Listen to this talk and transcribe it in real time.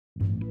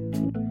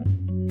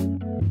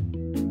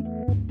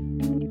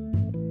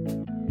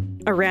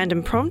A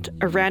random prompt,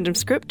 a random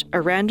script,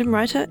 a random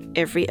writer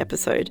every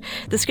episode.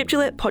 The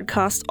Scriptulette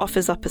podcast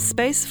offers up a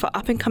space for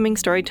up-and-coming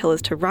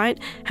storytellers to write,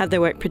 have their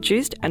work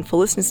produced, and for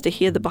listeners to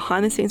hear the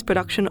behind-the-scenes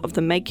production of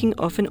the making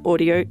of an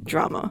audio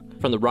drama.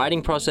 From the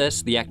writing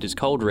process, the actor's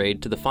cold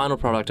read, to the final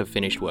product of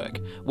finished work,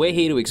 we're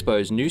here to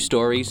expose new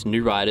stories,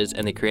 new writers,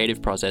 and the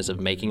creative process of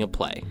making a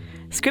play.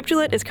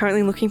 Scriptulette is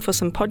currently looking for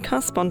some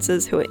podcast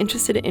sponsors who are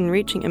interested in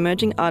reaching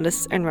emerging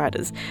artists and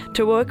writers.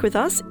 To work with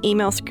us,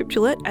 email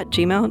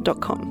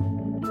scriptulette@gmail.com.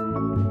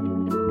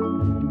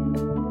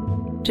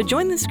 To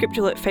join the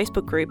Scriptulette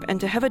Facebook group and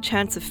to have a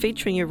chance of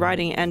featuring your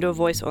writing and or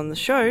voice on the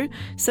show,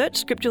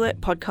 search Scriptulette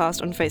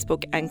Podcast on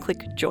Facebook and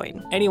click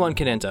Join. Anyone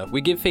can enter.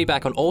 We give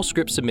feedback on all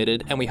scripts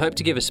submitted, and we hope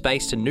to give a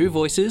space to new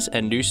voices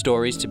and new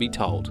stories to be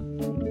told.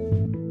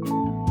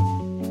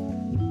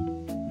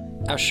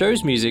 Our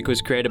show's music was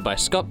created by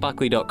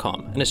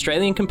ScottBuckley.com, an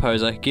Australian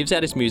composer who gives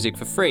out his music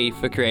for free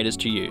for creators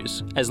to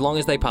use, as long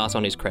as they pass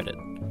on his credit.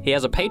 He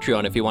has a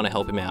Patreon if you want to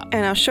help him out.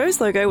 And our show's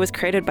logo was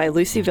created by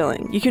Lucy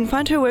Velling. You can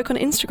find her work on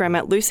Instagram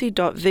at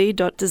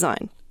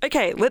lucy.v.design.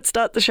 Okay, let's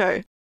start the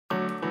show.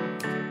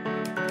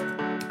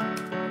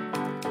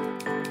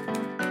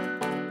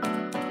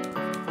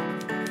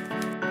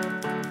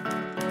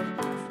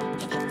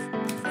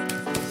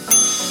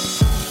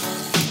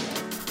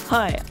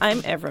 Hi,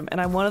 I'm Evram,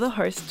 and I'm one of the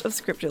hosts of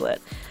Scriptulette.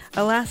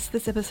 Alas,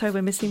 this episode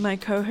we're missing my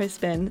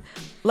co-host Ben.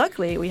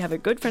 Luckily, we have a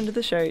good friend of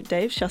the show,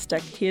 Dave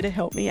Shustak, here to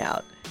help me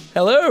out.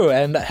 Hello,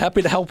 and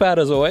happy to help out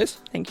as always.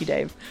 Thank you,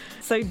 Dave.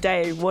 So,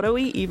 Dave, what are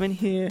we even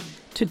here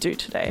to do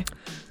today?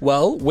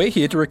 Well, we're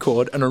here to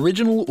record an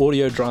original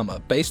audio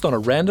drama based on a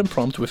random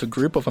prompt with a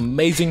group of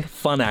amazing,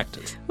 fun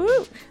actors.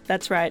 Woo!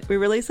 That's right. We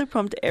release a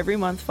prompt every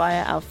month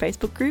via our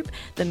Facebook group.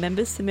 The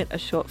members submit a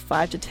short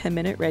 5 to 10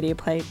 minute radio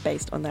play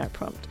based on that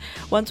prompt.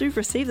 Once we've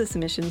received the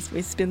submissions,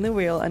 we spin the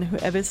wheel and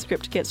whoever's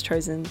script gets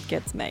chosen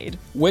gets made.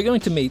 We're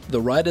going to meet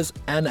the writers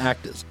and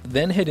actors,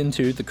 then head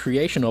into the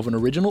creation of an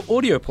original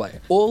audio play,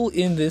 all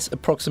in this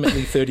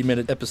approximately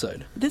 30-minute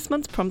episode. This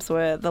month's prompts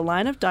were the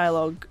line of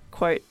dialogue,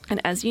 quote, and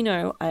as you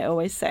know, I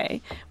always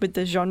say, with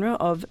the genre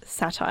of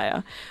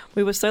satire.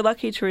 We were so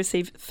lucky to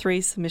receive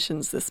 3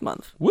 submissions this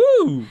month.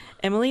 Woo!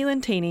 Emily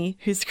Lentini,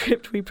 whose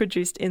script we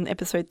produced in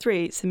episode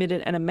 3,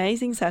 submitted an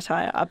amazing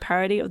satire, a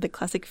parody of the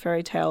classic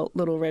fairy tale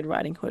Little Red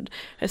Riding Hood.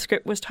 Her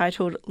script was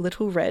titled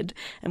Little Red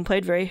and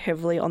played very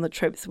heavily on the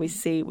tropes we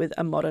see with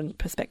a modern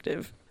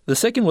perspective. The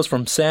second was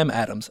from Sam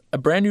Adams, a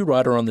brand new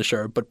writer on the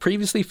show, but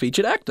previously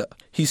featured actor.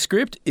 His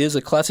script is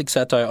a classic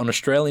satire on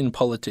Australian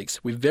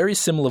politics, with very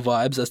similar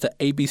vibes as to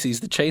ABC's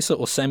The Chaser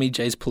or Sammy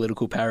J's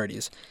political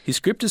parodies. His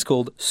script is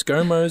called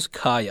ScoMo's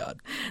Car Yard.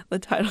 The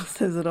title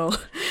says it all.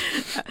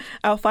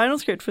 Our final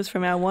script was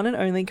from our one and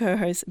only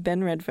co-host,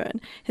 Ben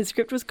Redfern. His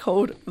script was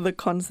called The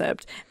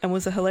Concept and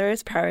was a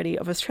hilarious parody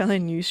of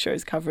Australian news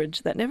shows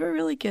coverage that never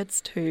really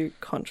gets too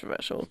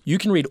controversial. You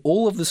can read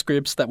all of the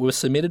scripts that were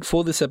submitted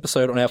for this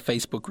episode on our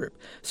Facebook group.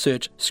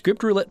 Search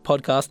Script Roulette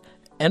Podcast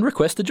and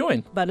request to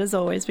join. But as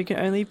always, we can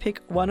only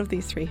pick one of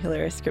these 3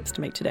 hilarious scripts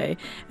to make today,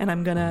 and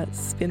I'm gonna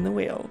spin the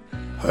wheel.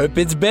 Hope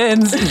it's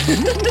Ben's.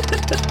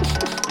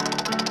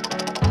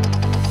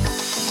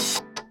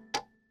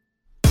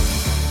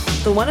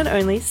 The one and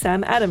only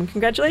Sam Adam.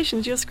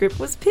 Congratulations, your script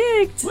was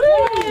picked.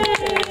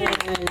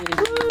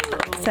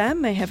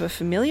 Sam may have a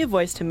familiar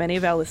voice to many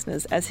of our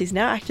listeners, as he's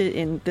now acted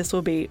in, this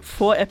will be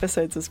 4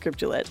 episodes of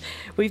Scriptulette.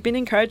 We've been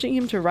encouraging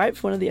him to write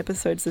for one of the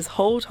episodes this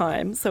whole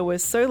time, so we're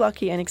so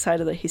lucky and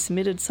excited that he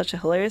submitted such a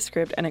hilarious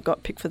script and it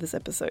got picked for this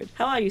episode.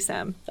 How are you,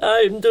 Sam?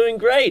 I'm doing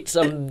great.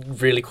 I'm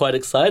really quite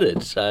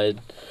excited.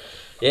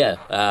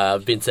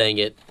 I've been saying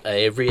it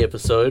every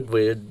episode.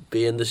 We'd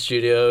be in the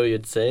studio,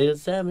 you'd say,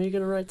 Sam, are you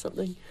going to write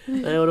something?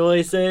 And I would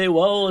always say,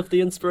 well, if the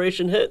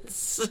inspiration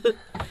hits.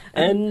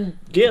 And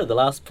the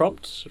last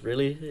prompt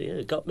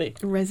really got me.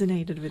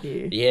 Resonated with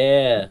you.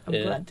 Yeah. I'm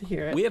glad to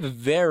hear it. We have a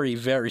very,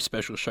 very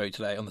special show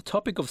today. On the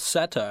topic of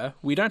satire,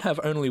 we don't have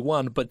only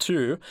one, but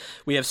 2.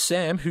 We have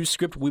Sam, whose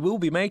script we will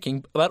be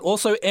making, but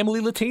also Emily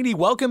Latini.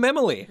 Welcome,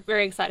 Emily.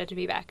 Very excited to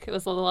be back. It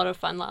was a lot of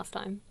fun last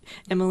time.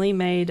 Emily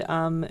made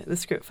the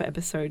script for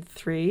episode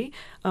 3.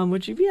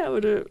 Would you be able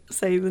to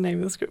say the name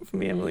of the script for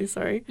me, Emily?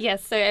 Sorry.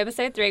 Yes, so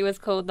episode 3 was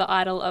called The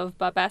Idol of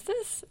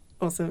Barbassus.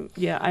 Awesome.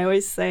 Yeah, I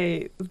always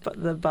say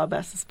the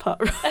Barbassus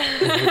part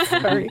right.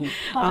 Sorry.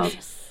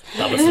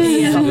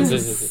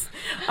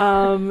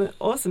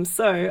 Awesome.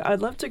 So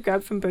I'd love to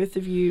grab from both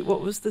of you,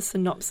 what was the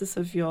synopsis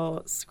of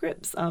your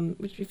scripts?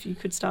 Which, if you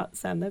could start,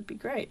 Sam, that'd be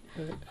great.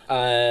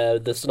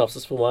 The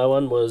synopsis for my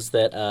one was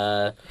that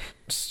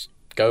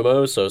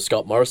ScoMo, so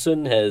Scott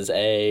Morrison, has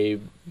a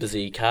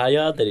busy car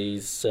yard that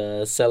he's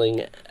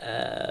selling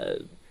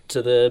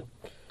to the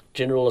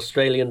general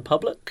Australian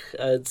public.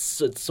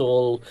 It's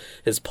all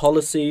his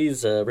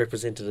policies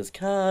represented as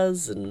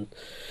cars, and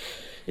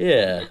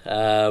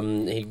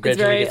he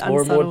gradually gets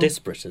more and more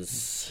desperate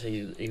as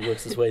he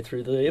works his way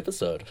through the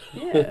episode.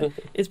 Yeah,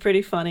 it's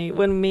pretty funny.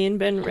 When me and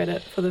Ben read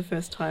it for the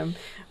first time,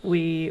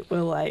 we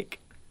were like,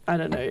 I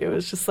don't know, it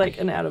was just like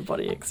an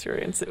out-of-body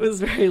experience. It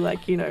was very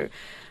like,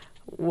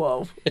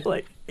 whoa,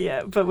 like,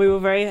 yeah. But we were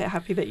very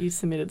happy that you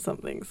submitted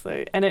something.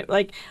 So, and it,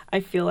 like, I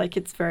feel like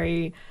it's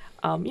very,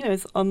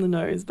 it's on the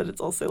nose, but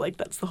it's also like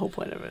that's the whole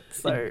point of it.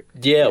 So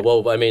yeah,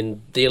 well, I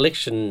mean, the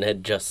election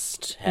had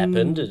just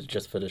happened; it had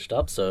just finished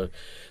up, so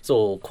it's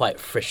all quite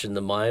fresh in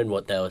the mind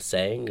what they were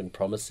saying and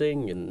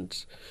promising,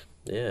 and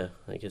yeah,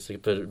 I guess a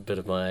bit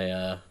of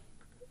my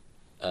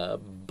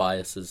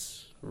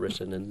biases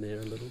written in there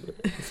a little bit,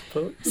 I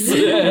suppose.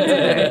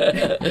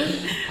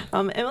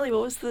 Emily,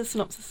 what was the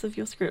synopsis of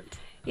your script?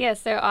 Yeah,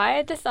 so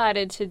I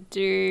decided to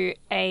do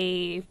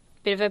a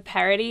bit of a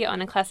parody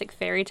on a classic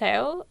fairy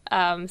tale.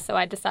 So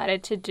I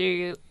decided to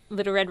do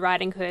Little Red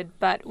Riding Hood,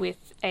 but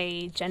with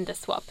a gender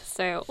swap.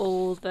 So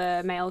all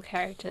the male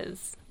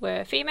characters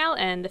were female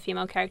and the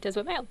female characters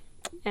were male.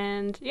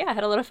 And yeah, I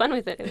had a lot of fun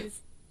with it. It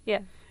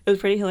was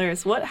pretty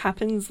hilarious. What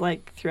happens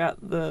like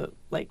throughout the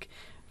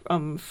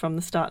from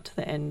the start to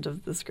the end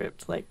of the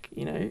script? Like,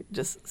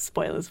 just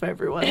spoilers for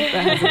everyone that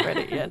hasn't read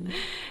it yet.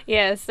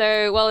 Yeah,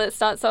 so, well, it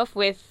starts off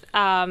with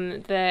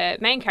the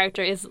main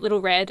character is Little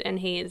Red, and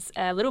he's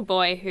a little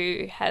boy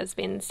who has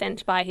been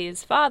sent by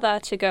his father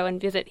to go and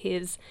visit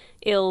his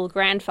ill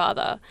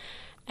grandfather.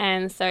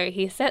 And so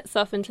he sets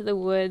off into the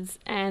woods,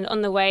 and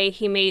on the way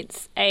he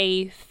meets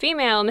a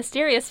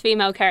mysterious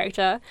female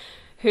character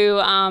who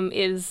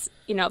is,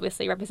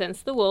 obviously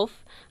represents the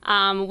wolf.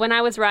 When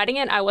I was writing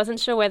it, I wasn't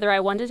sure whether I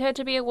wanted her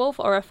to be a wolf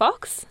or a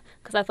fox,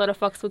 because I thought a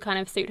fox would kind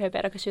of suit her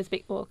better because she was a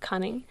bit more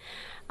cunning.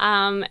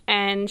 And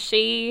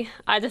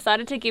I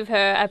decided to give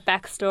her a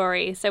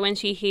backstory. So when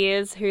she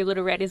hears who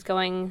Little Red is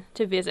going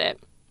to visit,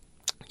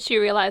 she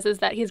realizes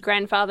that his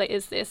grandfather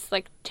is this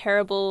like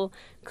terrible,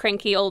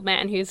 cranky old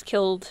man who's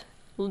killed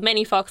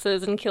many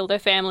foxes and killed her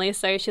family.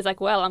 So she's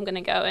like, well, I'm going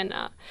to go and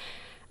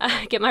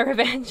get my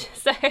revenge.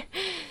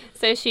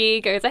 So she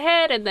goes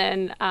ahead and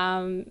then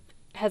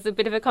has a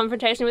bit of a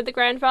confrontation with the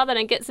grandfather, and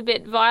it gets a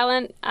bit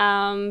violent,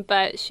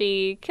 but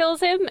she kills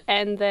him,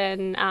 and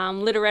then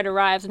Little Red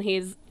arrives and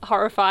he's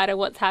horrified at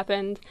what's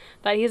happened,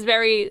 but he's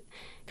very,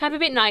 kind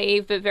of a bit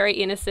naive, but very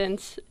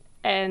innocent,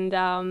 and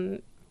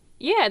and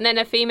then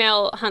a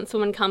female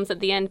huntswoman comes at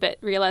the end, but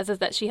realises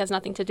that she has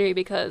nothing to do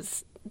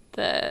because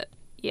the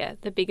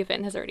big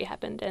event has already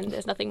happened and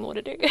there's nothing more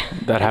to do.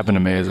 That happened to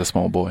me as a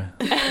small boy.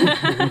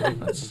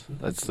 That's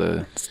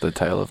the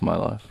tale of my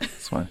life.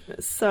 That's fine.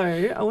 So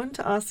I wanted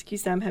to ask you,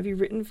 Sam, have you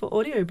written for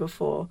audio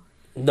before?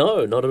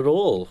 No, not at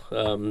all.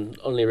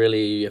 Only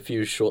really a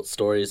few short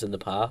stories in the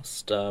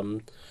past.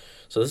 So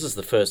this is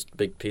the first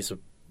big piece of,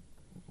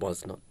 well,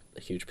 it's not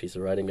a huge piece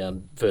of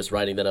writing, first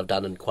writing that I've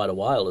done in quite a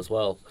while as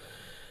well.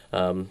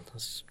 I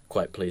was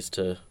quite pleased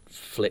to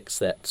flex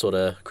that sort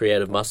of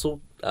creative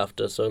muscle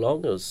after so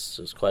long. It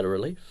was quite a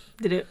relief.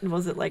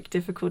 Was it like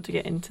difficult to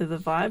get into the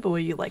vibe, or were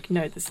you like,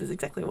 no, this is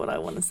exactly what I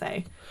want to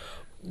say?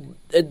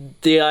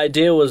 The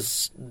idea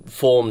was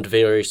formed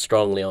very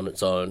strongly on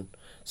its own.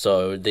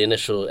 So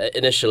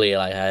initially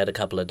I had a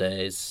couple of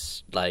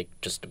days, like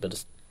just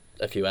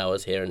a few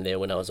hours here and there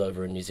when I was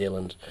over in New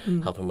Zealand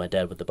helping my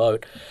dad with the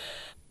boat.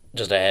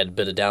 I had a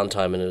bit of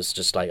downtime, and it was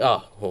just like,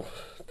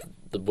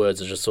 the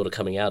words are just sort of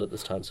coming out at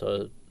this time,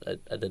 so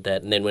I did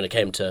that. And then when it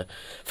came to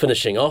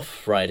finishing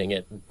off writing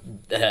it,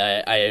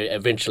 I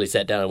eventually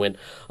sat down and went,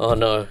 oh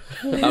no,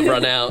 I've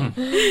run out.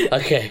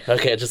 Okay,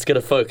 just got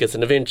to focus.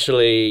 And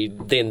eventually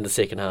then the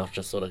second half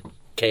just sort of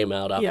came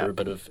out after a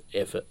bit of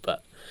effort.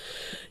 But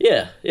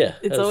yeah.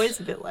 It's always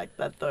a bit like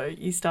that though.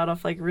 You start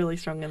off like really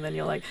strong and then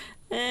you're like,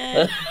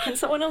 can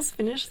someone else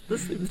finish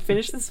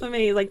this for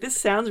me? Like, this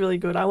sounds really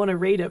good. I want to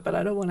read it, but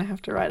I don't want to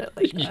have to write it.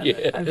 Like,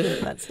 I've been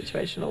in that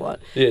situation a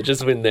lot. Yeah,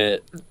 just when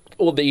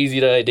all the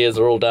easy ideas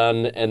are all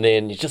done, and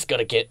then you just got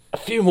to get a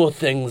few more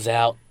things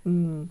out,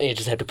 and you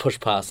just have to push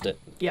past it.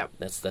 Yeah,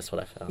 that's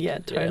what I found. Yeah,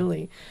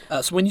 totally.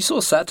 Yeah. So when you saw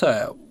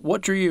satire,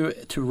 what drew you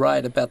to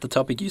write about the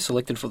topic you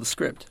selected for the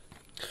script?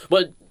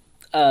 Well,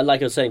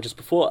 like I was saying just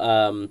before,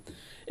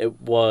 it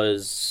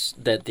was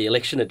that the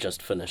election had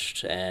just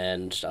finished,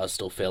 and I was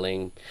still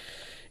feeling,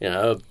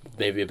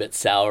 maybe a bit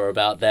sour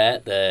about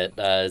that.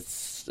 I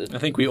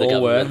think we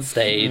all were.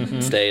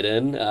 Stayed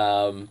in,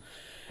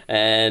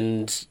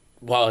 and it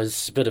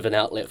was a bit of an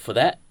outlet for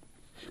that.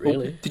 Really.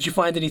 Well, did you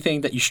find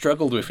anything that you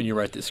struggled with when you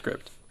wrote this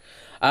script?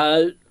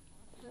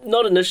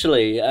 Not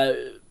initially.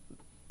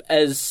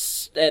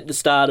 As at the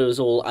start, it was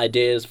all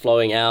ideas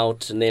flowing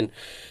out, and then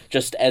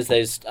just as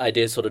those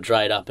ideas sort of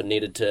dried up and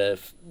needed to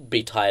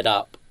be tied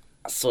up,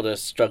 I sort of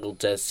struggled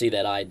to see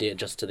that idea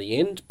just to the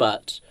end.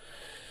 But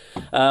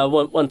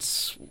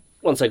once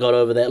I got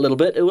over that a little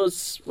bit, it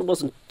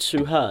wasn't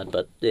too hard.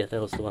 But yeah,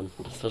 that was the one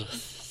to sort of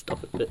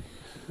stop it a bit.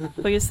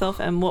 For yourself,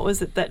 and what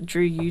was it that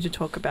drew you to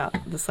talk about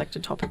the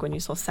selected topic when you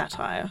saw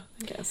satire,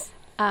 I guess?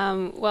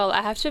 Well,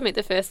 I have to admit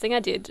the first thing I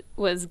did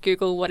was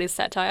Google what is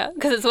satire,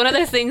 because it's one of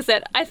those things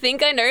that I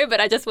think I know, but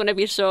I just want to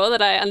be sure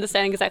that I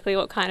understand exactly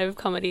what kind of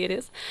comedy it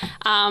is.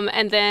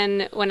 And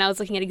then when I was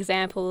looking at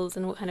examples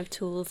and what kind of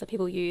tools that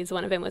people use,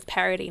 one of them was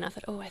parody, and I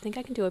thought, I think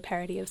I can do a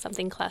parody of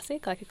something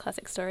classic, like a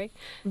classic story.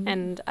 Mm-hmm.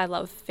 And I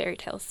love fairy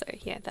tales, so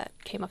yeah, that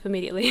came up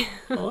immediately.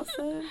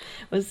 Awesome.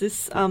 Was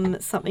this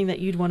something that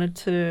you'd wanted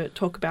to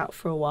talk about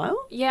for a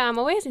while? Yeah, I'm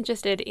always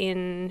interested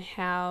in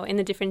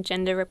the different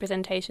gender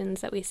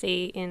representations that we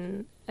see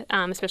in,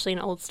 especially in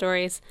old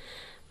stories.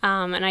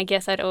 And I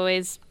guess I'd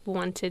always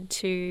wanted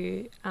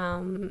to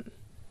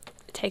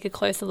take a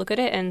closer look at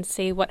it and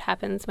see what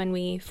happens when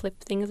we flip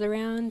things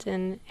around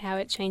and how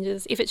it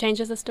changes, if it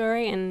changes the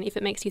story and if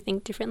it makes you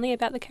think differently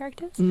about the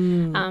characters.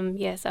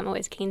 Yes, I'm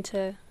always keen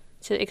to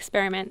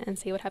experiment and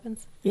see what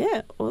happens.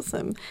 Yeah,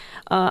 awesome.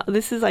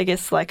 This is, I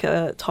guess, like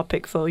a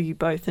topic for you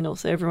both and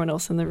also everyone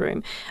else in the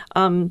room.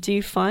 Do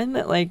you find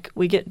that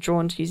we get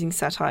drawn to using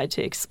satire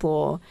to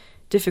explore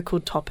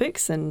difficult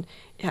topics and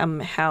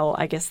how,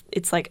 I guess,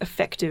 it's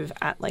effective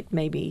at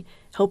maybe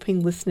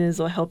helping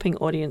listeners or helping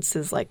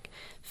audiences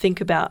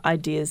think about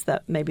ideas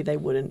that maybe they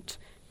wouldn't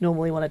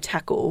normally want to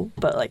tackle,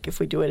 but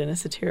if we do it in a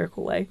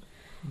satirical way,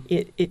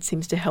 it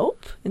seems to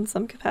help in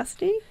some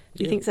capacity?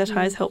 Do you think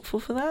satire is helpful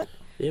for that?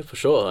 Yeah, for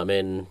sure. I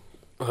mean,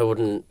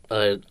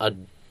 I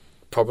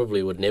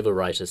probably would never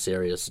write a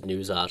serious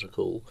news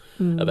article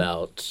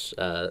about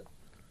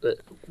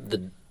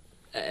the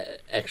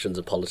actions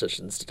of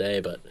politicians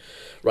today, but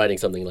writing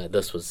something like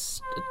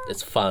this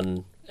it's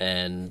fun,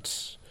 and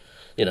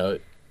you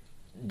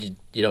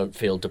don't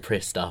feel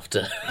depressed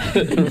after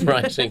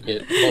writing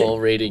it or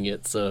reading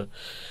it. So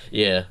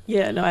yeah,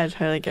 no, I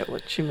totally get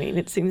what you mean.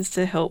 It seems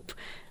to help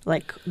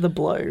the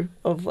blow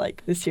of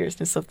the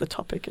seriousness of the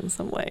topic in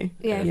some way.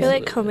 Yeah, I feel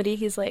like comedy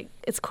is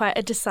it's quite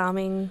a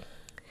disarming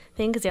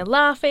thing, because you're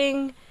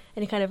laughing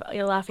and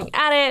you're laughing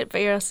at it,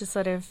 but you're also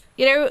sort of,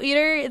 you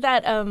know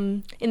that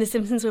in The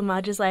Simpsons where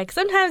Marge is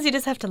sometimes you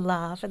just have to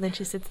laugh, and then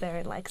she sits there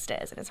and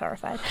stares and is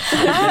horrified.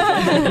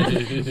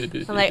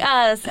 I'm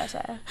that's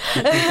satire.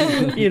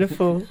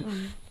 Beautiful.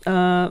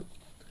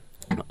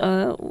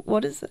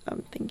 What is it?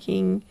 I'm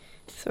thinking,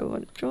 so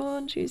what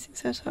drawn, choosing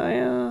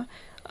satire.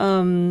 So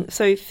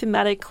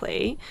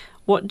thematically,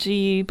 what do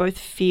you both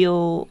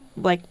feel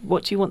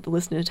what do you want the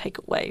listener to take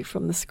away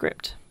from the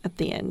script at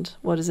the end?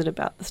 What is it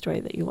about the story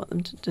that you want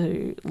them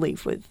to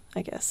leave with,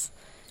 I guess?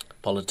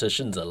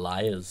 Politicians are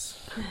liars.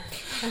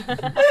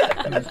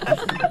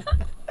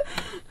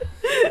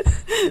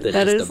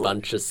 They're just a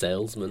bunch of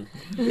salesmen.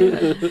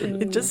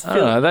 It just I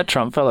don't know, that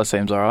Trump fella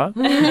seems alright.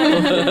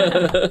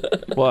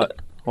 What?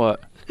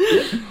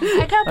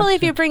 I can't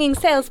believe you're bringing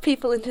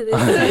salespeople into this.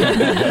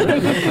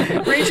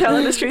 Retail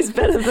industry is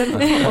better than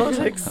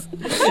politics.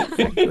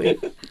 Exactly.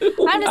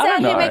 I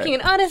understand you're making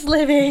an honest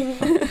living,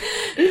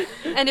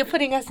 and you're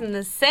putting us in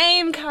the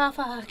same car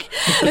park.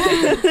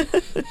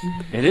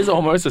 It is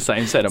almost the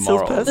same set of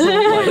morals.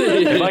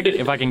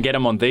 If I can get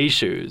them on these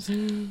shoes,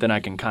 then I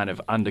can kind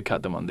of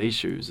undercut them on these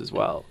shoes as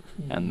well.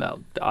 And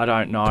I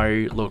don't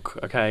know. Look,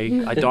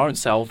 okay, I don't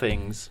sell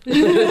things for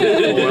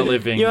a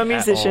living. You're a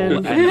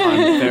musician, and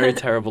I'm very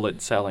terrible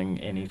at selling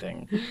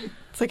anything.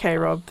 It's okay,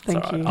 Rob.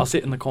 Thank you. I'll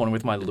sit in the corner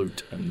with my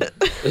lute and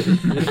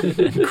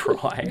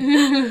cry.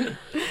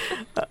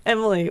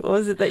 Emily, what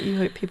was it that you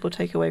hope people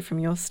take away from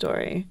your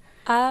story?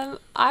 I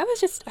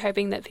was just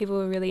hoping that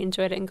people really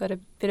enjoyed it and got a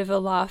bit of a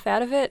laugh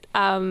out of it.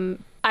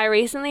 I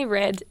recently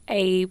read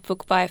a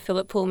book by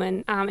Philip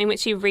Pullman in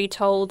which he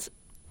retold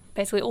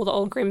basically all the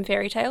old Grimm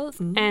fairy tales.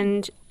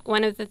 And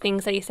one of the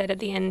things that he said at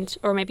the end,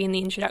 or maybe in the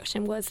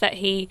introduction, was that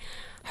he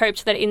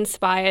hoped that it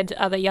inspired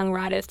other young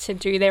writers to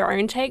do their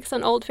own takes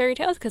on old fairy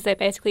tales, because they're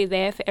basically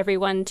there for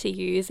everyone to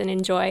use and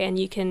enjoy, and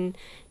you can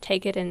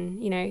take it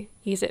and,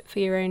 use it for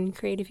your own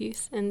creative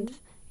use. And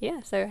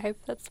yeah, so I hope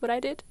that's what I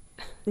did.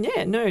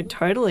 Yeah, no,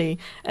 totally.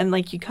 And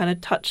you kind of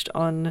touched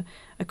on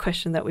a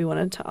question that we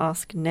wanted to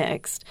ask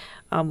next,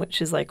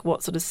 which is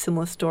what sort of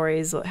similar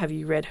stories have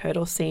you read, heard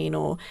or seen,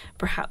 or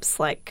perhaps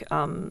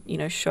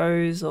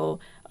shows or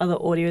other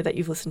audio that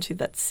you've listened to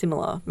that's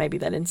similar, maybe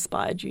that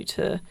inspired you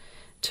to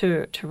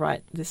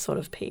write this sort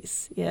of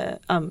piece. Yeah,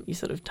 you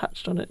sort of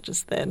touched on it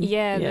just then.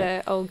 Yeah,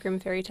 the old Grimm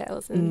fairy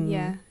tales,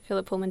 and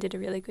Philip Pullman did a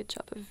really good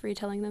job of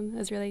retelling them. It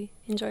was really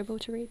enjoyable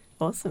to read.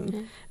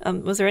 Awesome. Yeah.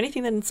 Was there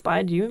anything that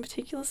inspired you in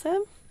particular,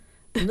 Sam?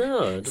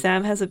 No.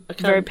 Sam has a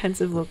very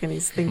pensive look and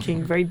he's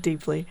thinking very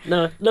deeply.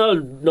 No,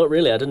 not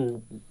really. I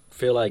didn't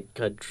feel like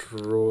I'd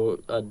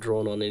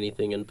drawn on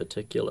anything in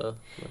particular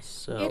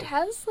myself. It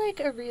has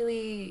a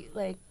really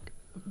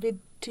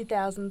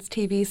mid-2000s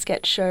TV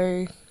sketch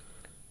show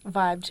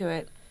vibe to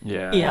it.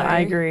 Yeah. Yeah,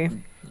 I agree.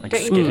 Like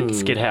Don't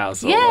Skid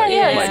House. Or Yeah, like,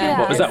 yeah, like, Skid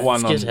what was that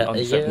one on Skid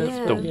House,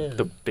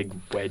 the big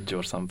wedge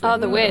or something? Oh,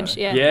 the wedge,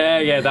 yeah.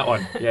 Yeah, that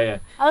one. Yeah.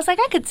 I was like,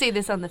 I could see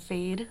this on the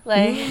feed.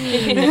 Like,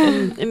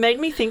 It made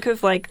me think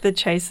of like the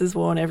Chasers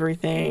War and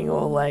everything,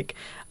 or like,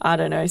 I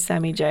don't know,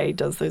 Sammy J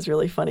does those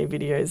really funny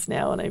videos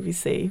now on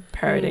ABC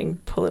parodying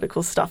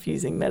political stuff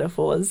using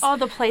metaphors. oh,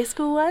 the play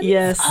school ones?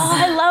 Yes. Oh,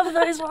 I love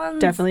those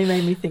ones. Definitely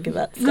made me think of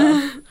that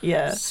stuff.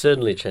 Yeah.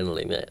 Certainly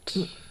channeling that.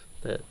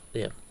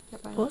 Yeah.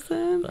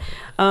 Awesome.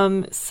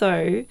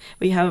 So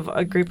we have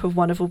a group of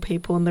wonderful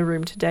people in the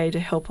room today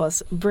to help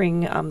us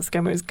bring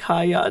ScoMo's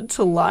Car Yard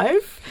to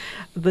life.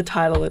 The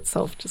title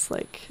itself, just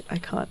like, I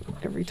can't,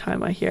 every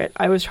time I hear it.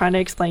 I was trying to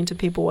explain to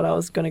people what I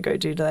was going to go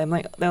do today.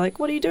 They're like,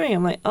 what are you doing?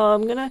 I'm like, oh,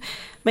 I'm going to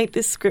make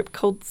this script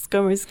called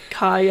ScoMo's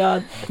Car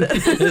Yard.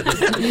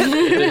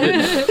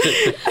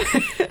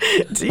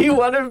 Do you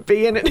want to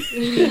be in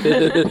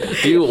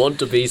it? Do you want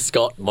to be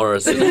Scott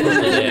Morrison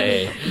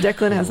today?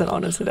 Declan has an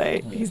honour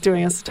today. He's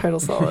doing us a total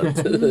solid.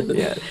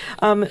 Yeah.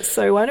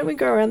 So why don't we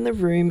go around the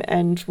room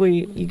and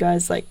you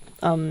guys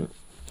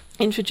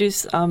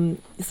introduce,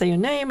 say your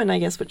name and I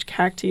guess which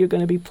character you're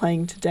going to be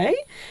playing today.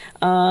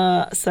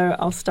 So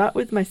I'll start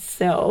with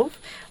myself.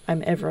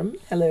 I'm Evram.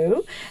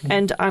 Hello.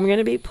 And I'm going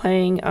to be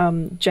playing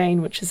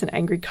Jane, which is an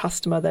angry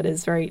customer that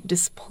is very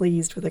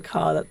displeased with a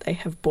car that they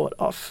have bought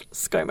off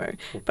ScoMo.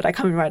 But I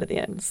come in right at the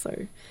end, so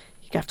you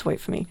have to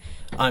wait for me.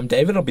 I'm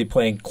David. I'll be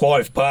playing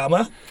Clive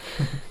Palmer,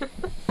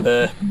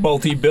 the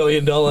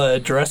multi-billion-dollar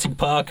Jurassic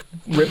Park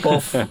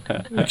rip-off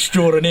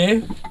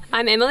extraordinaire.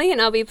 I'm Emily,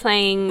 and I'll be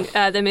playing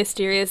the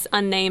mysterious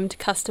unnamed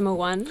customer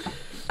one.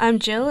 I'm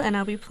Jill, and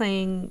I'll be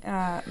playing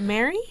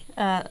Mary,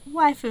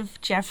 wife of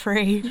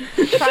Jeffrey,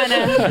 trying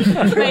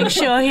to make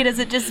sure he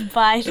doesn't just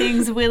buy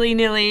things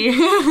willy-nilly.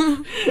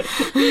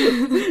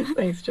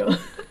 Thanks, Jill.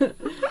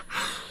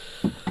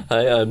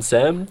 Hi, I'm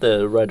Sam,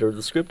 the writer of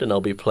the script, and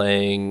I'll be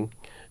playing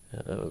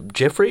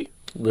Jeffrey,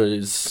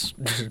 who's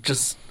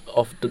just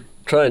off to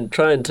trying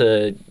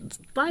to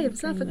Buy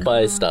himself a car.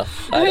 buy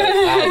stuff.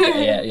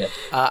 Yeah.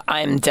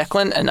 I'm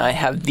Declan, and I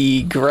have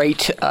the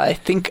great, I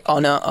think,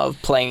 honour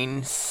of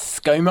playing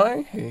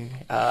ScoMo, who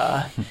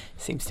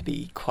seems to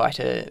be quite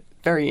a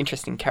very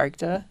interesting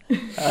character.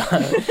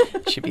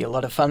 Should be a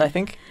lot of fun, I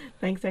think.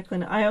 Thanks,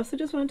 Declan. I also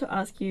just wanted to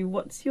ask you,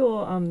 what's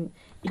your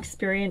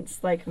experience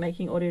like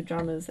making audio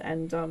dramas,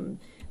 and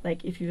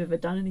like if you've ever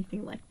done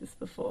anything like this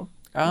before?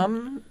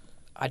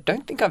 I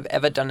don't think I've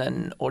ever done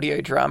an audio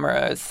drama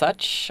as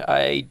such.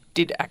 I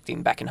did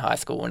acting back in high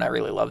school, and I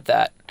really loved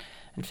that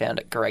and found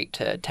it great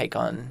to take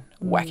on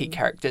wacky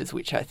characters,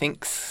 which I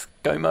think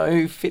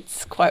ScoMo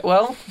fits quite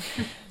well.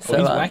 So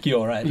he's wacky,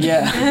 all right.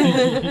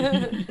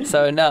 Yeah.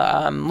 So no,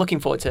 I'm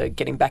looking forward to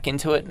getting back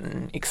into it,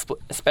 and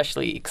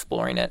especially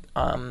exploring it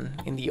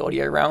in the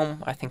audio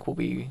realm. I think will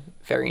be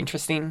very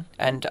interesting.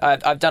 And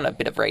I've done a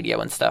bit of radio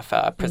and stuff,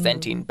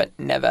 presenting, but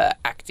never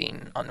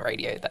acting on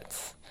radio.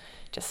 That's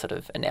just sort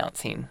of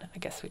announcing, I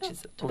guess, which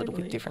is a little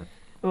bit different.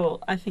 Well,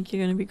 I think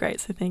you're going to be great,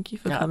 so thank you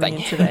for coming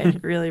in today.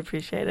 Really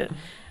appreciate it.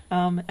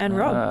 And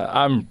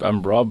Rob.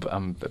 I'm Rob.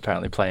 I'm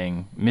apparently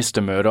playing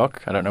Mr.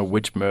 Murdoch. I don't know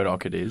which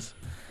Murdoch it is.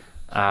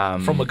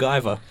 From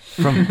MacGyver.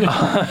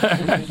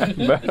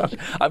 Murdoch.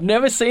 I've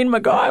never seen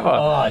MacGyver.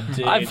 Oh,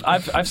 dude.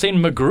 I've seen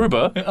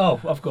MacGruber. Oh,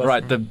 of course.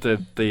 Right,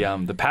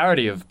 the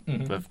parody of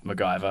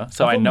MacGyver.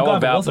 So I know MacGyver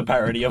about. was a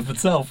parody of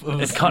itself.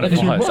 It kind of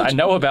was. I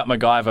know about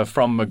MacGyver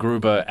from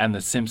MacGruber and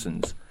The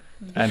Simpsons,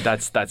 and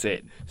that's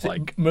it.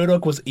 Like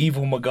Murdoch was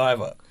evil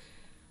MacGyver.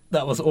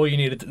 That was all you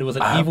needed to do. It was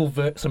an evil...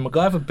 So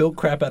MacGyver built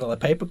crap out of the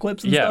paper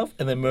clips and stuff,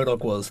 and then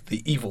Murdoch was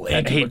the evil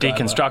and he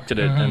deconstructed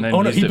it and then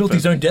he built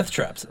his own death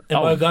traps. And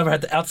MacGyver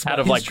had to outsmart out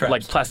of his traps.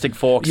 like plastic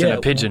forks and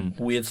a pigeon.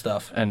 Weird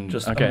stuff. And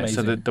just okay,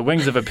 amazing. so the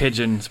wings of a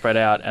pigeon spread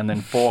out and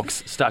then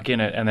forks stuck in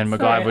it, and then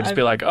MacGyver would just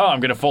be like, "Oh, I'm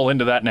going to fall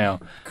into that now."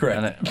 Correct.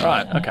 And then,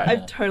 right. Okay.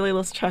 I've totally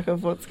lost track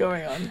of what's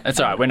going on. It's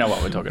all right. We know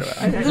what we're talking about.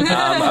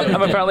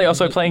 I'm apparently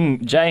also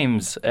playing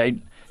James, a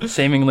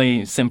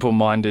seemingly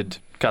simple-minded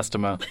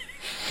customer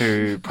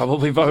who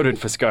probably voted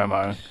for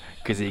ScoMo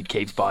because he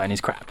keeps buying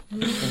his crap.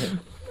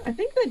 I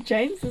think that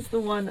James is the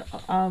one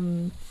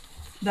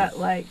that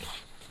like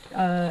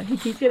he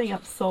keeps getting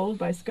upsold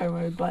by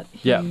ScoMo, but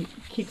he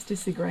keeps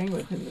disagreeing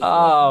with him.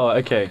 Oh,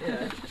 okay.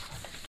 Yeah.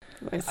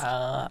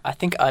 I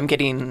think I'm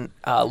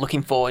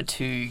looking forward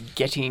to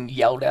getting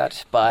yelled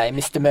at by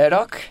Mr.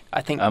 Murdoch.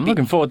 I think I'm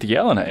looking forward to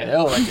yelling at you.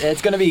 Oh,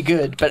 it's going to be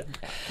good. But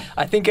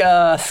I think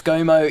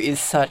ScoMo is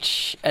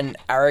such an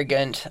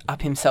arrogant,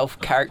 up himself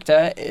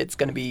character. It's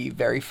going to be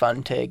very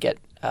fun to get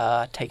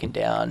taken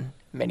down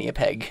many a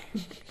peg.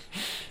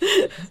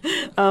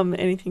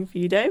 Anything for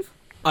you, Dave?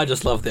 I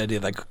just love the idea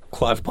that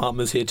Clive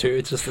Palmer's here too.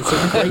 It's a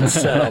great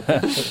setup.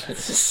 It's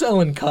just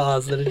selling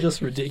cars that are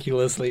just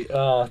ridiculously...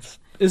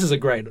 this is a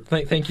great...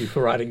 Thank you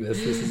for writing this.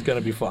 This is going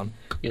to be fun.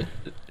 Yeah.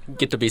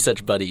 get to be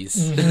such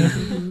buddies.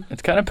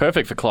 It's kind of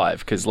perfect for Clive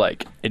because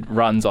like it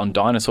runs on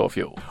dinosaur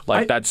fuel.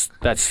 Like that's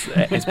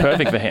it's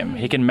perfect for him.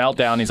 He can melt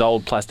down his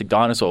old plastic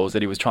dinosaurs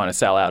that he was trying to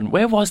sell out. And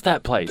where was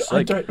that place?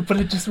 I don't, but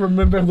I just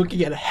remember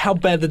looking at how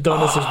bad the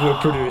dinosaurs were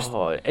produced.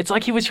 It's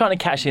like he was trying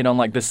to cash in on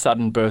like the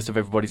sudden burst of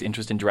everybody's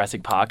interest in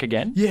Jurassic Park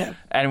again. Yeah.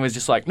 And it was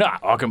just like, nah,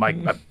 I can make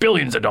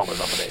billions of dollars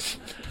off of this.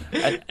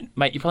 And,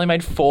 mate, you probably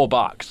made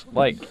 $4.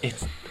 Like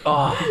it's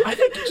I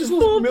think you just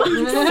lost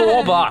millions.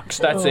 $4.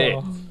 That's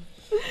it.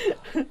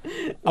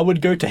 I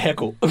would go to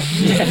heckle.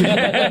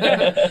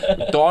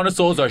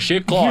 Dinosaurs are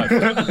shit, Clive.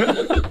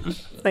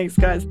 Thanks,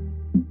 guys.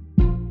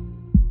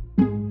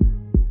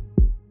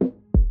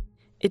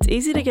 It's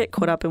easy to get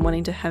caught up in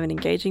wanting to have an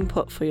engaging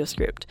plot for your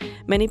script.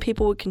 Many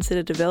people would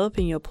consider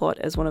developing your plot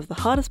as one of the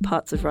hardest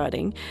parts of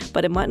writing,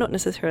 but it might not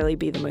necessarily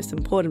be the most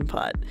important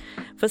part.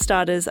 For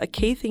starters, a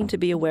key thing to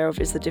be aware of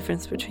is the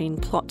difference between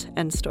plot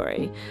and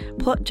story.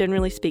 Plot,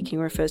 generally speaking,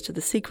 refers to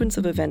the sequence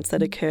of events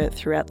that occur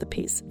throughout the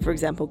piece, for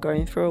example,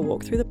 going for a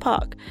walk through the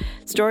park.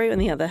 Story, on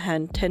the other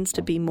hand, tends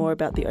to be more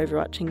about the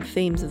overarching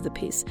themes of the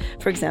piece,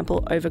 for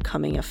example,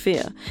 overcoming a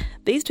fear.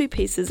 These two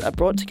pieces are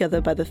brought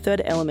together by the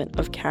third element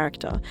of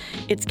character.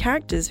 It's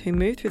characters who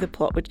move through the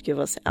plot which give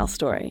us our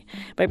story.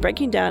 By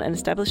breaking down and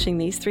establishing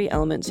these three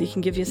elements, you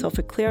can give yourself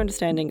a clear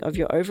understanding of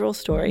your overall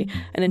story,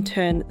 and in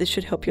turn, this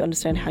should help you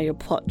understand how your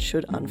plot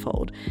should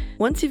unfold.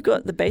 Once you've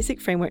got the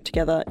basic framework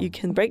together, you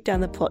can break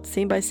down the plot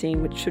scene by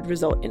scene, which should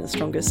result in a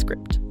stronger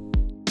script.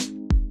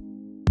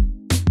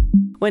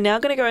 We're now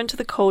going to go into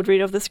the cold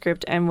read of the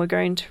script, and we're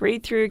going to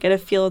read through, get a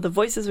feel of the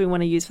voices we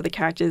want to use for the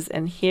characters,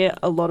 and hear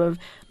a lot of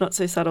not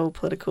so subtle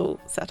political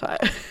satire.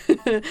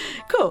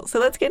 Cool, so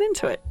let's get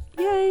into it.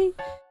 Yay!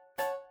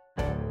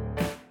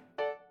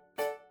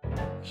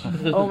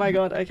 Oh my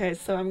god, okay,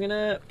 so I'm going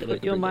to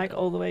put your mic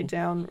all the way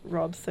down,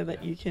 Rob, so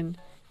that you can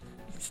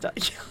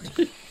start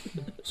yelling.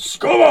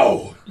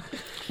 ScoMo!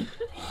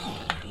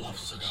 Oh, I love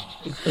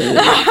cigars.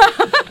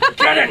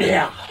 Get in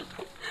here!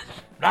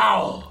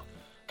 Now!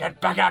 Get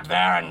back out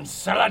there and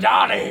sell a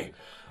Donny,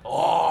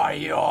 or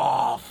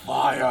you're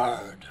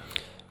fired.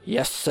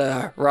 Yes,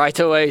 sir. Right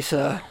away,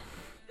 sir.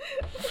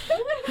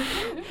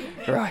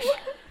 Right.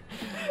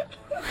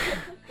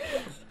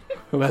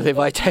 Well, if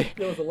I take...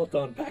 There was a lot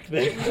to unpack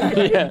there.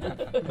 Yeah.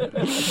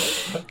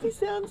 He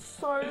sounds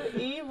so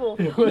evil.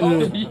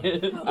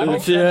 I'm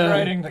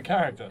exaggerating the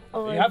character.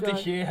 Oh you my have God. to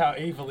hear how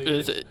evil he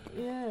is.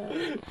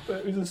 Yeah.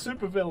 But he's a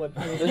super villain.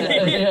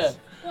 Yeah.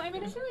 Well, I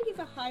mean, I feel like he's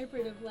a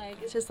hybrid of like,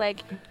 it's just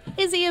like,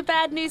 is he a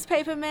bad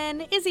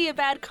newspaperman? Is he a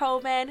bad coal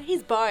man?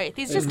 He's both.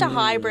 He's just a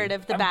hybrid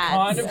of the I'm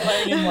bads. kind of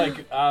playing him like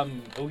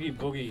Oogie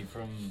Boogie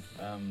from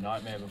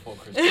Nightmare Before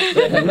Christmas.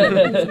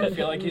 I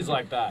feel like he's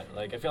like that.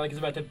 Like I feel like he's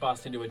about to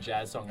bust into a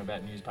jazz song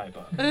about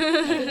newspaper at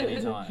any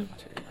time.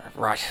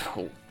 Right.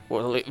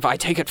 Well, if I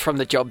take it from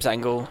the jobs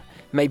angle,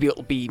 maybe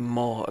it'll be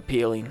more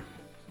appealing.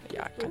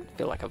 Yeah, I kind of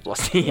feel like I've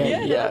lost the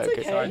that's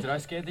okay. Sorry, did I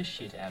scare the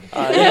shit out of you?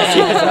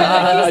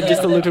 Yes,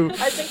 just a little.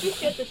 I think you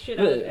scared the shit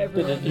out of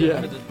everyone.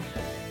 Yeah.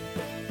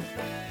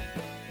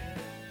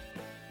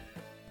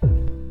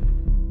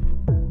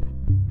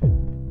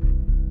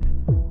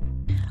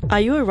 Are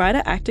you a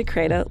writer, actor,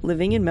 creator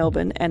living in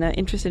Melbourne and are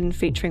interested in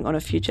featuring on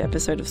a future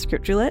episode of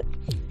Script Roulette?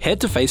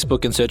 Head to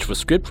Facebook and search for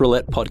Script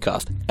Roulette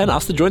Podcast and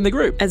ask to join the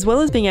group. As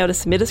well as being able to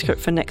submit a script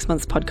for next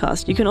month's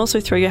podcast, you can also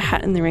throw your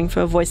hat in the ring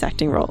for a voice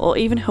acting role or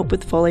even help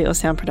with Foley or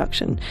sound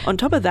production. On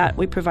top of that,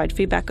 we provide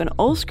feedback on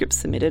all scripts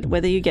submitted,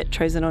 whether you get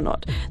chosen or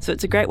not. So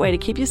it's a great way to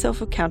keep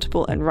yourself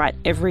accountable and write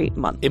every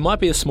month. It might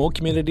be a small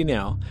community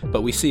now,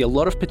 but we see a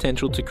lot of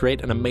potential to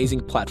create an amazing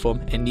platform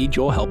and need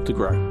your help to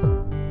grow.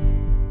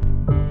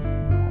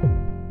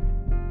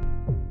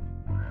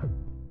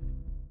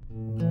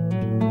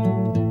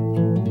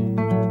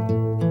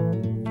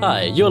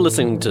 Hi, you're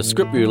listening to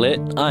Script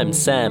Roulette. I'm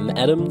Sam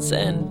Adams,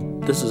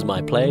 and this is my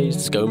play,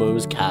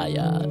 ScoMo's Car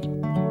Yard.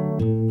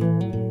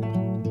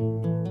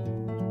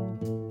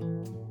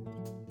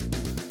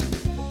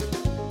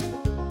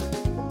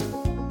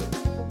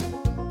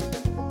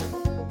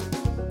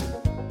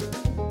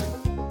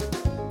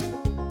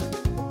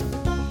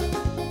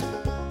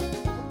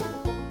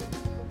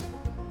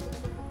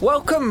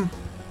 Welcome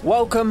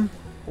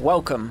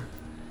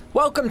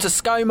to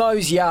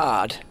ScoMo's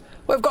Yard.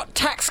 We've got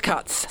tax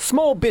cuts,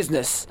 small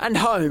business and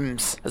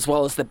homes, as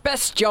well as the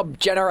best job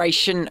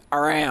generation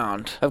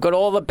around. We've got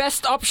all the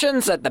best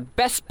options at the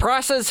best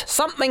prices,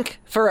 something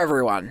for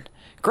everyone.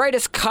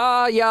 Greatest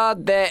car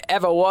yard there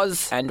ever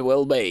was and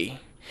will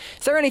be.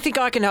 Is there anything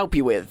I can help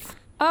you with?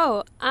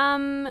 Oh,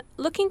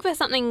 looking for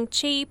something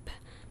cheap.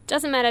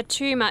 Doesn't matter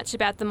too much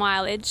about the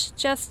mileage,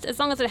 just as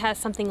long as it has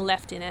something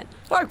left in it.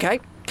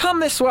 Okay, come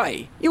this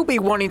way. You'll be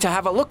wanting to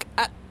have a look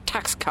at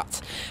tax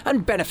cuts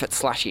and benefit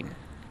slashing.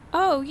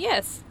 Oh,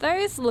 yes,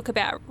 those look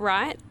about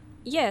right.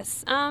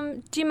 Yes,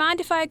 do you mind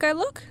if I go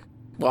look?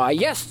 Why,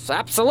 yes,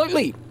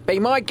 absolutely. Be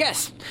my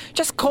guest.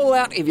 Just call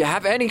out if you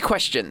have any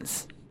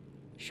questions.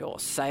 Sure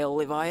sale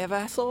if I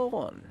ever saw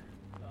one.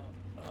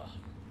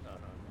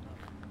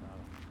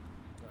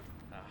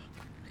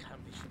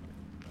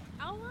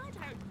 Oh,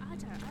 I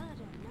don't know.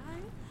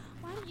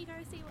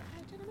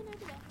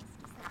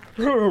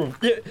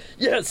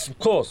 Yes, of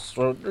course.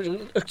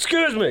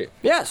 Excuse me.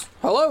 Yes,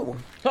 hello.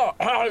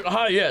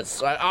 Hi,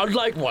 yes. I'd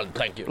like one,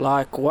 thank you.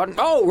 Like one?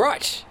 Oh,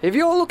 right. If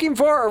you're looking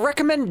for a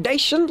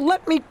recommendation,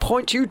 let me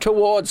point you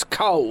towards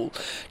coal.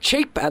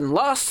 Cheap and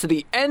lasts to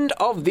the end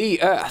of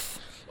the earth.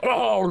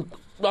 Oh,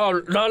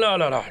 no,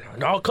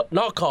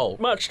 not coal.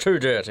 Much too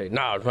dirty.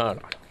 No.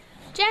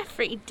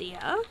 Geoffrey, dear,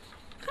 you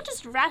can't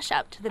just rush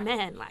up to the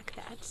man like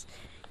that.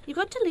 You've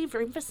got to leave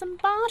room for some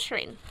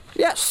bartering.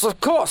 Yes,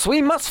 of course.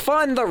 We must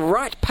find the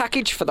right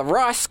package for the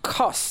rice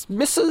costs.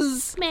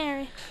 Mrs.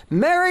 Mary.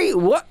 Mary,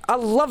 what a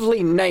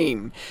lovely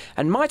name.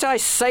 And might I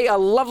say a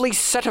lovely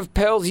set of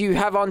pearls you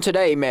have on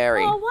today,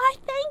 Mary. Oh, why,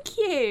 thank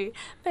you.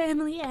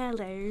 Family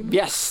heirloom.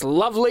 Yes,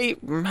 lovely.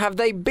 Have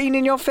they been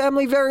in your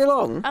family very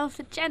long? Oh,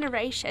 for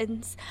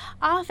generations.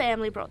 Our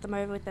family brought them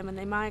over with them when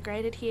they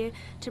migrated here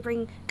to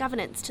bring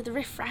governance to the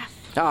riffraff.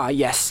 Ah,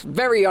 yes,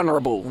 very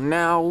honourable.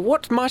 Now,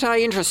 what might I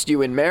interest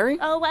you in, Mary?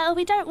 Oh, well,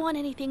 we don't want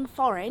anything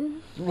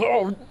foreign.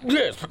 Oh,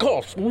 yes, of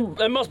course.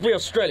 It must be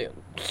Australian.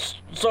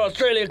 So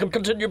Australia can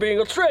continue being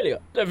Australia.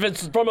 If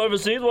it's from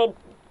overseas, well,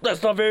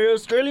 that's not very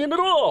Australian at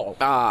all.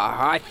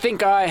 Ah, I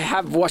think I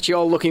have what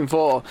you're looking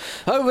for.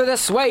 Over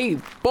this way,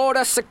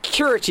 border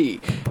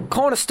security.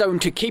 Cornerstone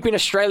to keeping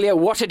Australia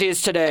what it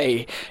is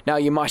today. Now,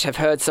 you might have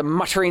heard some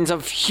mutterings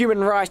of human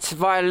rights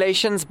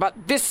violations, but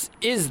this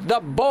is the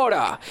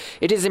border.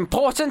 It is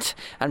important,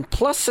 and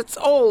plus it's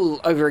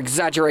all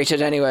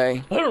over-exaggerated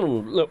anyway.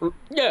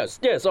 Yes,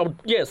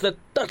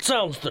 that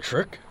sounds the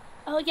trick.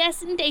 Oh,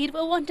 yes, indeed.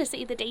 We'll want to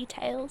see the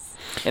details.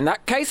 In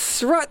that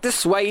case, right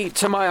this way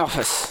to my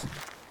office.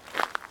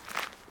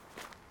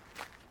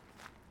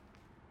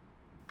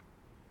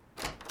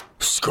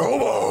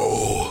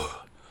 Scobo!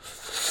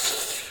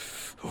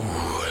 Ooh,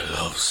 I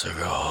love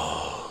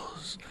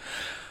cigars.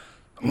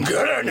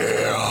 Get in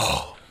here!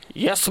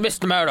 Yes,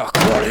 Mr. Murdoch.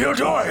 What are you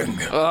doing?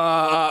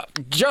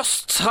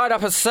 Just tied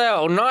up a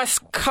sale. Nice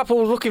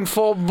couple looking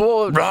for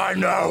board. I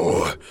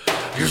know.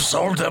 You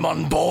sold them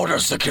on border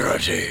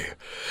security.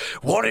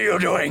 What are you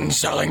doing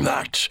selling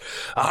that?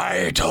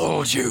 I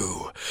told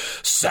you.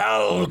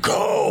 Sell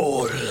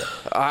coal.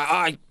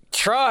 I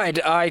tried.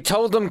 I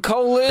told them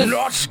coal is...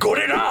 Not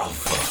good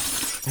enough.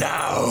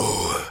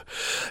 Now,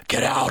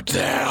 get out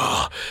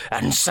there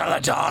and sell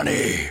it,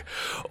 Arnie,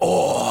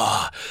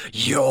 or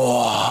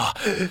you're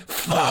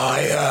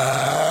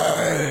fired.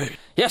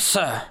 Yes,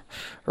 sir.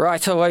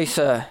 Right away,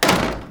 sir.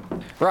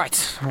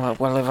 Right.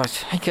 Well, if I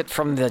take it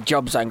from the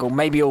jobs angle,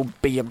 maybe it'll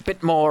be a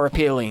bit more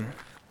appealing.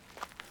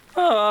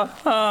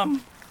 G'day,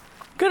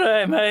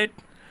 mate.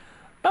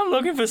 I'm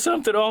looking for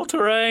something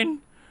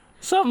all-terrain.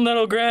 Something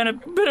that'll grant a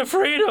bit of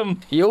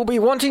freedom. You'll be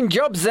wanting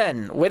jobs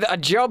then. With a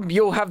job,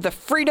 you'll have the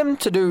freedom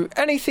to do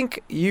anything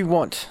you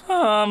want.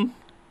 I'm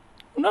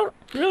not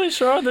really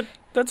sure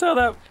that's how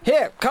that...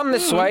 Here, come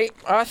this way.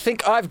 I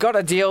think I've got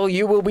a deal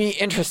you will be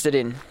interested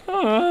in.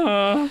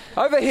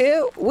 Over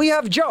here, we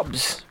have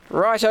jobs.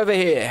 Right over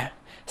here.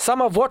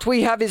 Some of what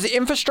we have is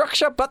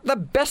infrastructure, but the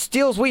best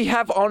deals we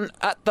have on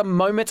at the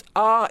moment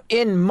are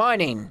in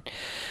mining.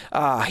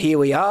 Here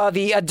we are,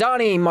 the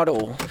Adani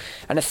model.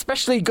 An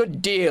especially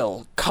good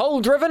deal.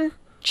 Coal-driven,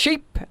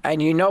 cheap,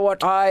 and you know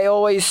what I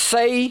always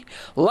say,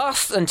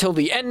 lasts until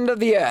the end of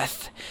the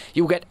earth.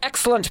 You'll get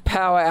excellent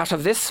power out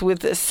of this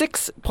with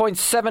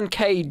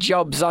 6.7k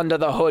jobs under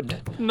the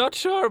hood. Not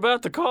sure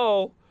about the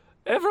coal.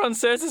 Everyone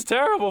says it's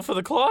terrible for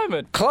the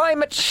climate.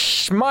 Climate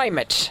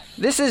schmimate.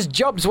 This is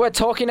jobs we're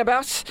talking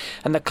about,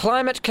 and the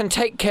climate can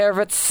take care of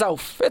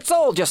itself. It's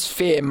all just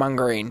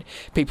fear-mongering.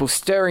 People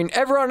stirring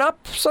everyone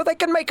up so they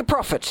can make a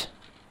profit.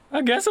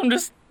 I guess I'm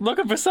just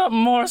looking for something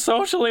more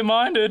socially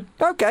minded.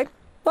 Okay.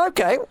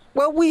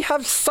 Well, we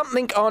have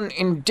something on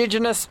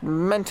Indigenous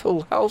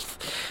mental health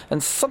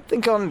and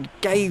something on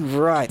gay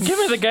rights. Give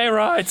me the gay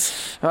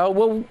rights.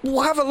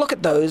 We'll have a look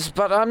at those,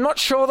 but I'm not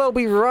sure they'll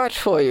be right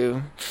for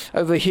you.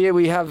 Over here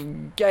we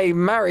have gay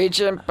marriage,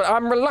 but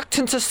I'm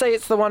reluctant to say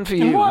it's the one for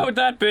you. And why would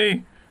that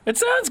be? It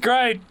sounds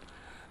great.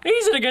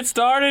 Easy to get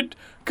started.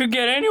 Could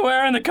get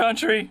anywhere in the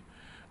country.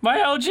 My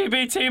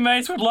LGBT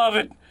mates would love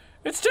it.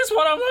 It's just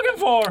what I'm looking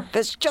for.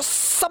 There's just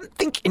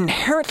something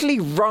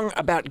inherently wrong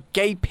about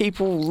gay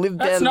people who live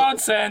there. That's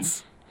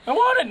nonsense. I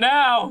want it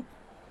now.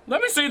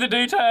 Let me see the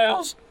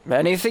details.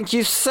 Anything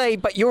you say,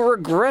 but you'll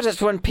regret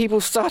it when people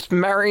start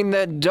marrying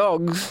their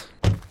dogs.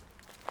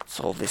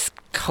 It's all this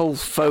coal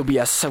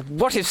phobia, so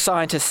what if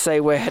scientists say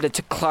we're headed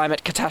to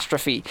climate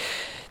catastrophe?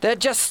 They're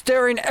just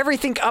stirring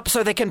everything up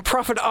so they can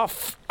profit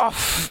off...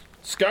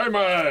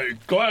 ScoMo,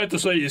 glad to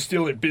see you're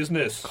still in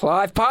business.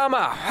 Clive Palmer,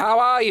 how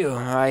are you?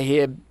 I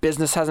hear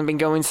business hasn't been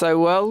going so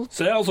well.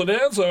 Sales are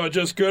down, so I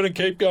just couldn't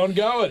keep going.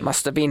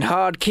 Must have been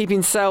hard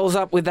keeping sales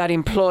up with that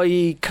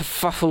employee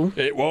kerfuffle.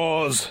 It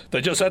was.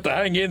 They just had to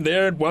hang in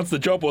there, and once the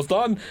job was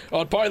done,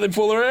 I'd pay them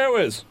for their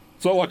hours.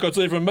 It's not like it's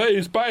even me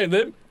who's paying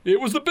them.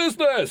 It was the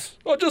business.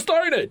 I just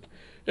own it.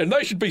 And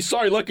they should be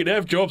so lucky to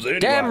have jobs anyway.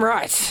 Damn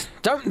right.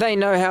 Don't they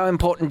know how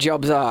important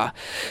jobs are?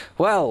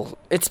 Well,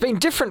 it's been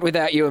different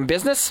without you in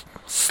business.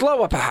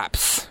 Slower,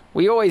 perhaps.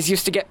 We always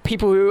used to get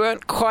people who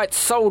weren't quite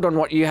sold on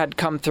what you had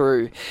come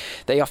through.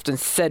 They often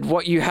said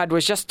what you had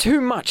was just too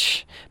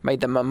much.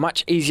 Made them a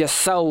much easier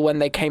sell when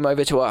they came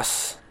over to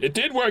us. It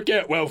did work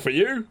out well for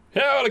you.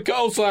 How are the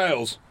coal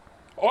sales?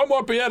 I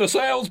might be out of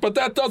sales, but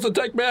that doesn't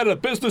take me out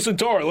of business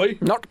entirely.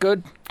 Not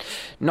good.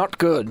 Not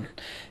good.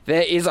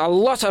 There is a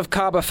lot of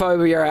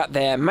carbophobia out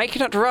there,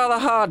 making it rather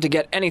hard to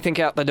get anything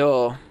out the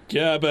door.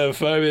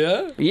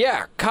 Carbophobia?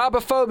 Yeah,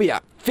 carbophobia.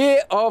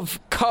 Fear of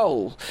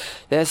coal.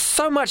 There's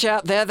so much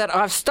out there that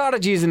I've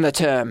started using the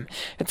term.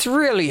 It's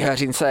really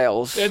hurting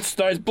sales. It's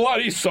those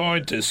bloody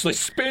scientists. They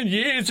spend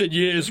years and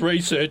years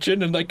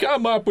researching and they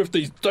come up with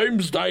these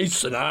doomsday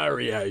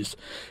scenarios.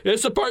 They're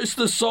supposed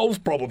to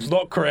solve problems,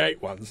 not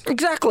create ones.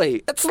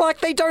 Exactly. It's like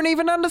they don't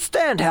even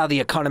understand how the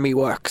economy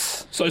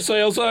works. So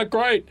sales are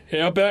great.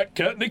 How about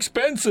cutting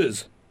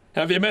expenses?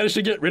 Have you managed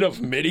to get rid of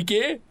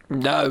Medicare?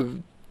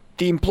 No.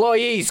 The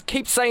employees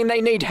keep saying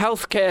they need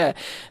health care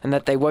and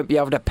that they won't be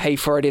able to pay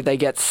for it if they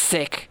get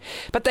sick.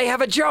 But they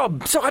have a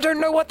job, so I don't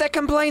know what they're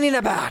complaining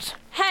about.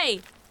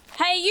 Hey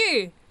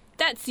you!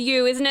 That's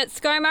you, isn't it,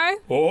 ScoMo?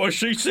 Oh,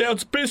 she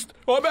sounds pissed.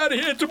 I'm out of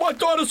here to my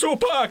dinosaur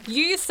park.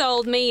 You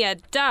sold me a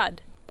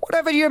dud.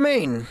 Whatever you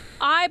mean.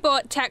 I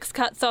bought tax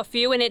cuts off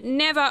you and it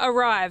never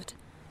arrived.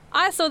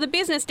 I saw the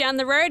business down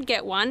the road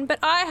get one, but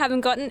I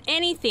haven't gotten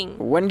anything.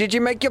 When did you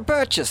make your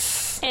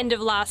purchase? End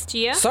of last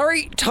year.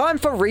 Sorry, time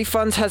for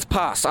refunds has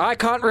passed. I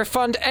can't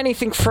refund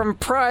anything from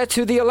prior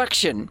to the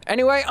election.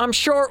 Anyway, I'm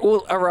sure it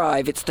will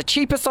arrive. It's the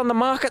cheapest on the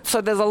market, so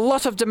there's a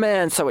lot of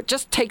demand, so it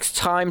just takes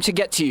time to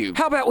get to you.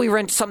 How about we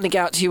rent something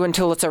out to you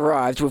until it's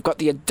arrived? We've got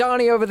the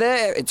Adani over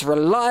there. It's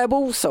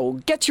reliable, so we'll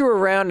get you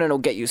around and it'll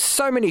get you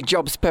so many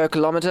jobs per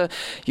kilometre,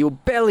 you'll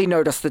barely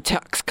notice the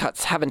tax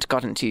cuts haven't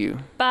gotten to you.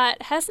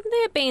 But hasn't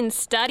there been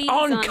studies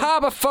on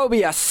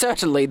carbophobia?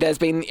 Certainly. There's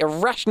been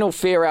irrational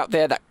fear out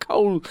there that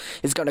coal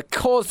is going to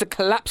cause the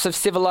collapse of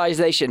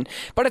civilization.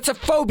 But it's a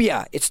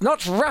phobia. It's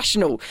not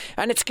rational.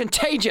 And it's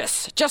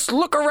contagious. Just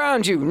look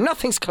around you.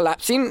 Nothing's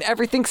collapsing.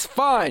 Everything's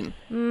fine.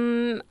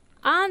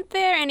 Aren't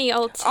there any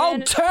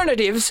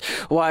alternatives?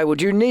 Why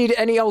would you need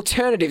any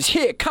alternatives?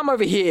 Here, come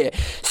over here.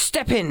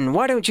 Step in.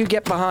 Why don't you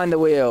get behind the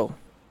wheel?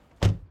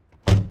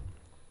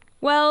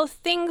 Well,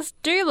 things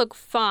do look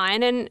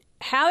fine. And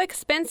how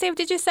expensive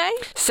did you say?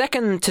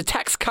 Second to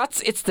tax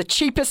cuts, it's the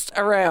cheapest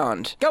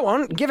around. Go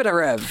on, give it a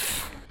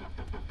rev.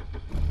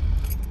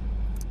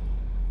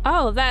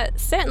 Oh, that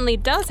certainly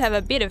does have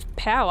a bit of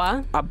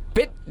power. A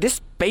bit? This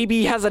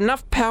baby has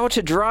enough power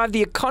to drive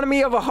the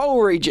economy of a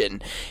whole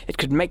region. It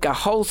could make a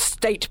whole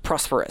state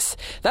prosperous.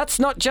 That's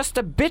not just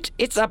a bit,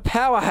 it's a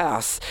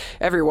powerhouse.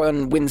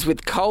 Everyone wins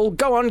with coal.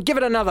 Go on, give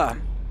it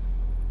another.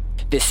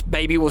 This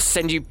baby will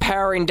send you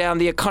powering down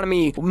the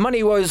economy.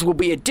 Money woes will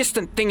be a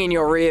distant thing in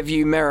your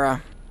rearview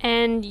mirror.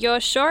 And you're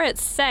sure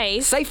it's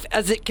safe? Safe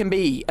as it can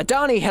be.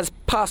 Adani has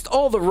passed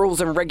all the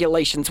rules and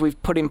regulations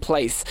we've put in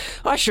place.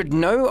 I should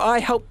know. I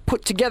helped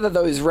put together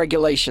those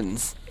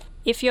regulations.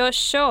 If you're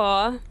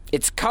sure...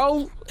 It's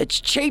coal,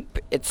 it's cheap,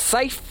 it's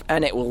safe,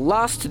 and it will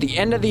last to the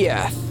end of the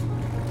earth.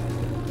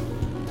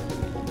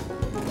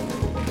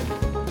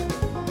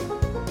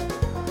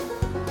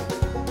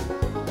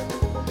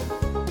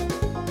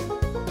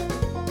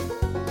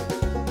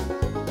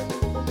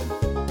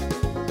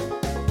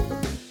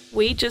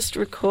 We just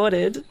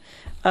recorded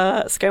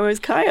ScoMo's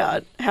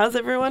Kayard. How's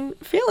everyone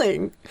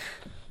feeling?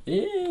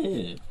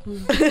 Yeah.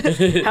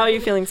 How are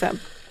you feeling, Sam?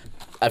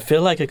 I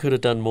feel like I could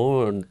have done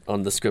more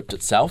on the script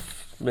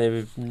itself.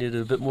 Maybe needed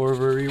a bit more of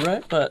a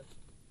rewrite, but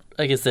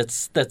I guess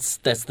that's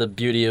the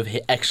beauty of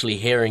actually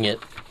hearing it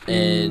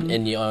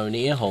in your own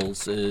ear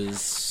holes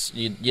is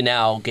you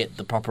now get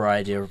the proper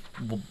idea of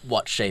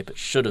what shape it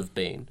should have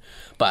been.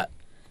 But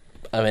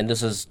I mean,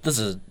 this is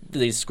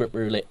these script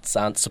roulettes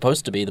aren't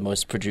supposed to be the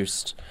most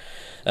produced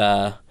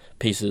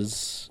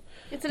pieces.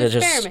 It's an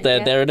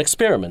experiment. They're an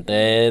experiment.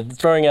 They're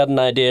throwing out an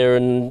idea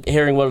and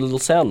hearing what it'll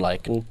sound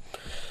like. And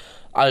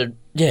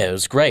it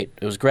was great.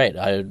 It was great.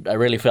 I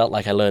really felt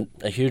like I learnt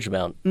a huge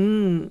amount.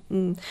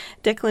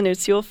 Declan,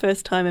 it's your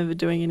first time ever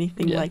doing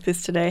anything like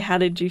this today. How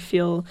did you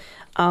feel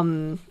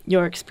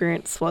your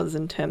experience was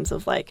in terms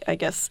of, like, I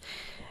guess,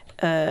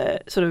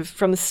 sort of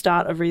from the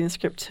start of reading the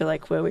script to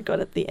like where we got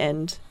at the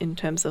end in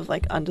terms of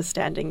like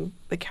understanding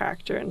the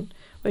character and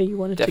where you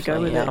wanted to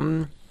go with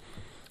it?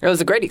 It was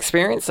a great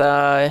experience.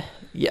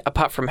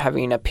 Apart from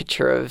having a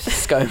picture of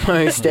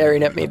ScoMo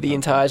staring at me the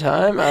entire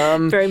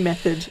time. Very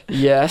method.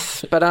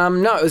 Yes. But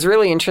no, it was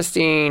really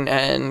interesting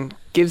and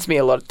gives me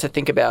a lot to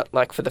think about,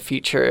 like, for the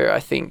future.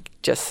 I think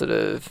just sort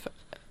of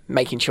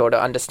making sure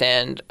to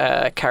understand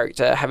a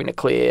character, having a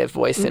clear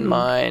voice in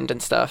mind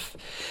and stuff.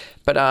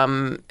 But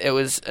it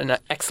was an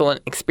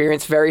excellent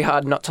experience. Very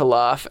hard not to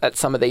laugh at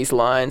some of these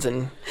lines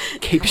and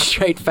keep a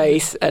straight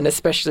face, and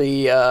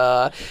especially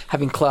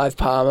having Clive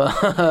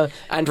Palmer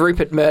and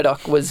Rupert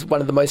Murdoch was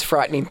one of the most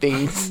frightening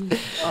things.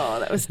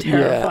 Oh, that was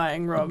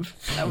terrifying, Rob.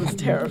 That was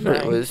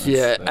terrifying. It was,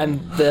 and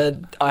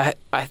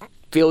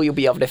feel you'll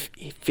be able to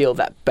feel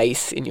that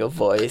bass in your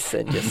voice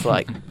and just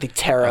like the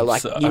terror.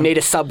 You need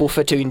a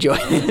subwoofer to enjoy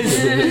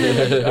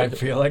this. I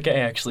feel like I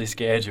actually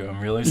scared you. I'm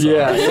really sorry.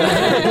 Yeah.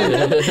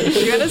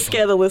 You're going to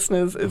scare the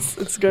listeners.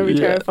 It's going to be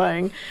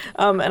terrifying.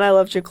 And I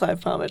loved your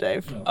Clive Palmer,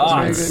 Dave.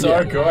 It's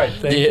so good.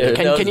 Thank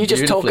you. Can you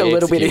just talk a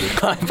little bit in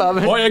Clive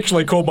Palmer? I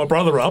actually called my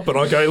brother up and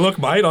I go, look,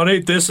 mate, I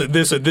need this and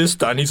this and this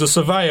done. He's a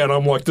surveyor, and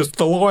I'm like,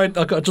 the line,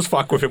 I just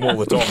fuck with him all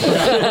the time.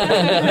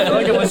 I feel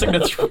like I'm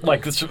listening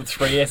to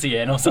 3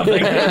 SEN or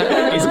something.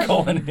 He's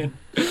calling in.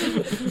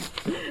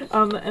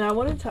 And I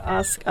wanted to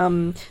ask,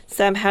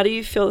 Sam, how do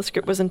you feel the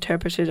script was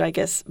interpreted, I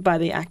guess, by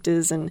the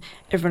actors and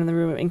everyone in the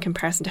room in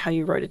comparison to how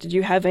you wrote it? Did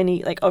you have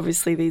any,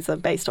 obviously these are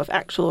based off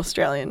actual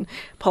Australian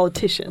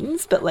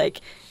politicians, but,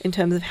 in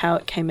terms of how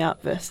it came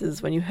out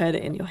versus when you heard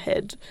it in your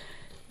head,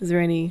 is there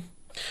any...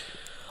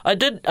 I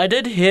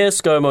did hear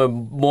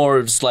ScoMo more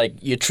as,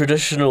 your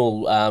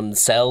traditional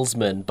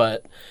salesman,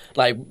 but,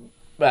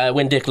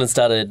 when Declan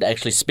started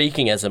actually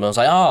speaking as him, I was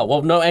like, oh,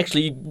 well, no,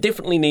 actually, you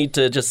definitely need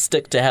to just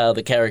stick to how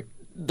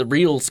the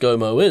real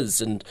ScoMo is,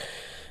 and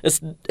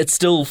it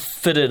still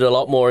fitted a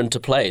lot more into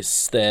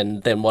place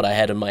than what I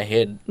had in my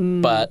head.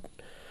 But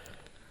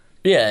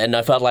yeah, and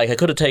I felt like I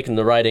could have taken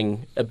the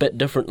writing a bit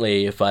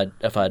differently if I'd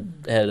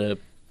had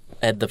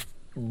the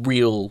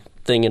real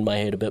thing in my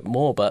head a bit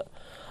more. But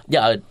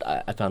yeah,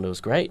 I found it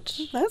was great.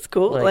 That's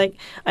cool.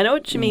 I know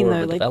what you mean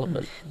though.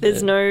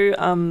 There's no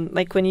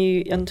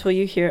until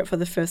you hear it for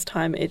the first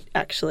time, it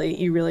actually,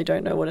 you really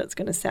don't know what it's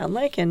going to sound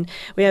like. And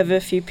we have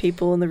a few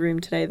people in the room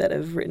today that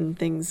have written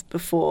things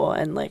before.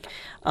 And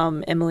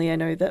Emily, I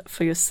know that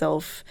for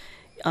yourself,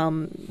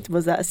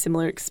 was that a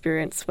similar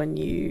experience when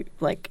you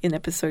in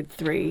episode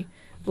 3,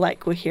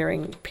 were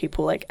hearing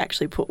people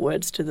actually put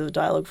words to the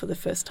dialogue for the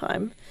first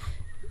time?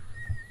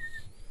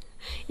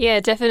 Yeah,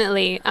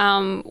 definitely.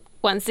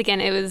 Once again,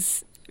 it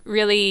was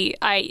really,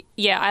 I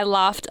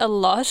laughed a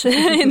lot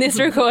in this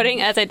recording,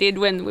 as I did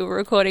when we were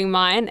recording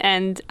mine.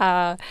 And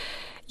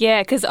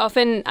because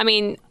often,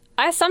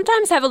 I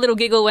sometimes have a little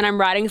giggle when I'm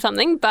writing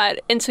something, but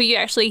until you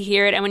actually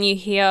hear it and when you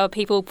hear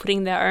people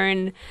putting their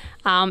own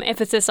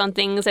emphasis on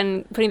things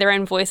and putting their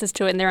own voices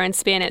to it and their own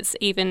spin, it's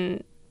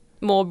even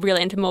more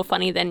brilliant and more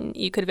funny than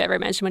you could have ever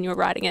imagined when you were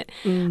writing it.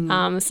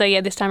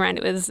 This time around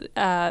it was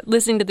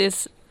listening to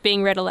this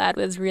being read aloud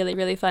was really,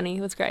 really funny.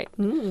 It was great.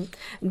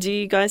 Do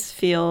you guys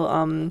feel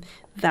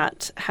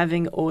that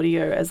having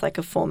audio as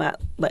a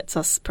format lets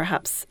us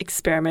perhaps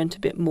experiment a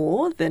bit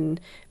more than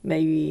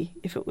maybe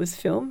if it was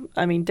film?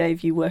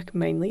 Dave, you work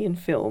mainly in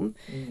film.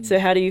 So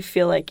how do you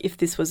feel if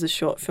this was a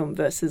short film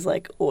versus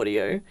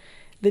audio,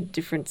 the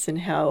difference in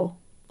how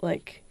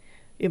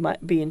it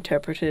might be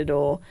interpreted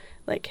or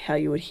how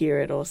you would hear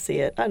it or see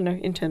it? I don't know,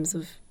 in terms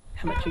of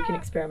how much you can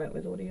experiment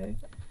with audio.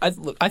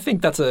 I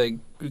think that's a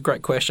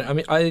great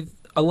question. I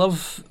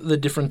love the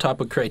different type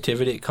of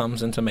creativity it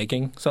comes into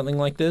making something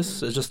like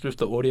this. It's just with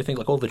the audio thing,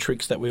 all the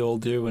tricks that we all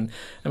do. And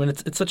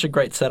it's such a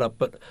great setup.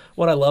 But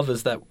what I love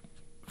is that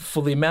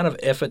for the amount of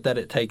effort that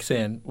it takes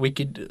in,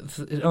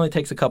 it only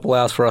takes a couple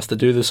hours for us to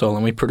do this all,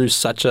 and we produce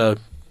such a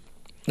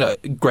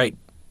great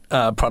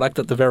product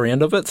at the very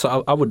end of it.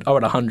 So I would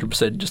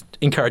 100% just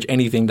encourage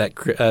anything that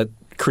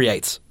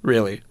creates,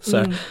 really.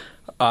 So.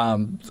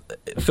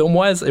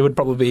 Film-wise, it would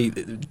probably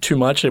be too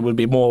much. It would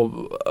be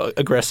more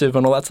aggressive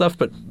and all that stuff.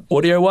 But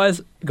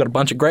audio-wise, we've got a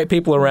bunch of great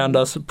people around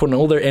us putting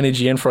all their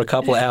energy in for a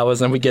couple of hours,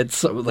 and we get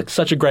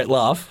such a great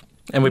laugh,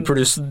 and we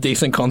produce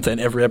decent content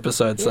every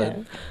episode.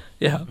 So,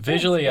 yeah.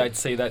 Visually, I'd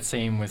see that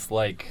scene with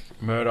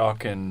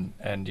Murdoch and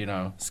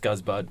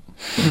Scuzzbud,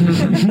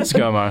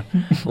 ScoMo.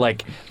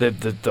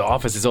 The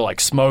office is all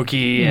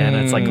smoky and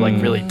it's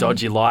really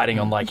dodgy lighting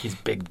on his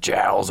big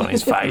jowls on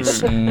his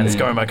face, and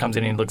ScoMo comes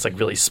in and looks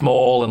really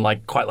small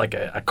and quite like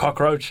a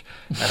cockroach.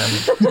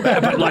 And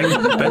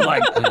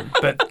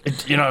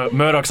but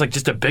Murdoch's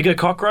just a bigger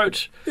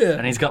cockroach,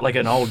 and he's got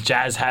an old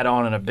jazz hat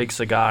on and a big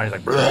cigar. And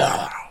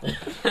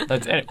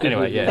he's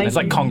anyway, and it's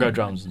Congo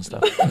drums and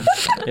stuff.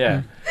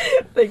 Yeah.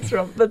 Thanks,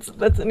 Rob. That's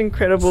an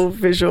incredible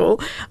visual.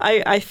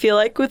 I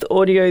feel with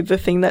audio, the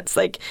thing that's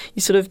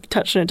you sort of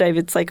touched on it, Dave,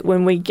 it's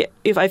when we get,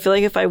 if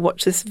I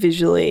watch this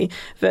visually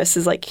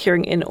versus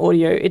hearing in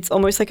audio, it's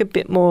almost a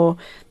bit more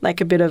a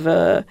bit of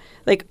a,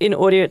 in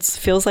audio it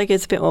feels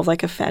it's a bit more of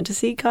a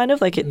fantasy kind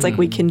of, it's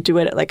we can do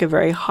it at a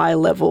very high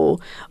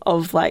level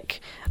of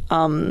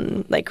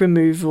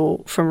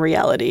removal from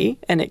reality,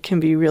 and it can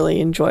be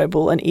really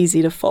enjoyable and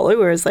easy to follow.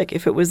 Whereas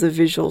if it was a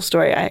visual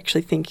story, I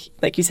actually think,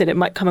 you said, it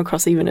might come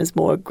across even as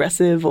more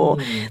aggressive, or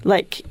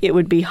it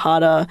would be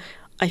harder,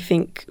 I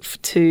think,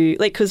 to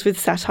because with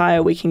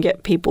satire we can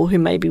get people who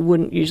maybe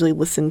wouldn't usually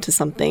listen to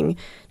something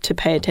to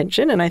pay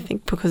attention, and I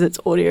think because it's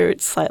audio,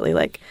 it's slightly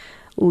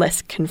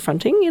less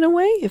confronting in a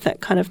way, if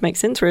that kind of makes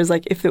sense. Whereas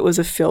if it was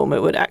a film,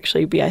 it would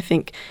actually be, I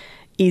think,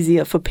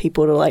 easier for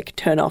people to like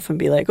turn off and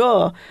be like,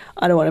 oh,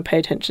 I don't want to pay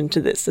attention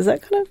to this. Does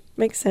that kind of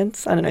make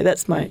sense? I don't know.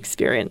 That's my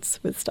experience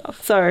with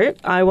stuff. So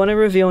I want to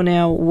reveal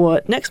now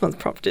what next month's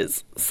prompt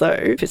is. So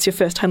if it's your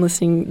first time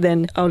listening,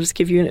 then I'll just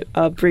give you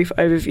a brief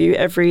overview.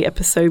 Every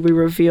episode we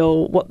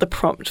reveal what the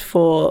prompt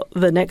for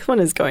the next one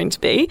is going to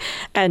be.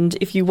 And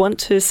if you want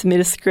to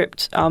submit a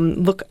script,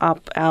 look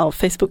up our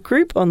Facebook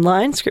group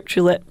online, Script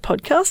Roulette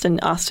Podcast,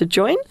 and ask to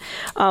join.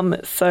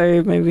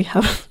 So maybe we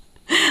have,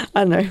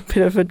 I don't know, a bit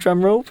of a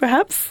drum roll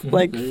perhaps,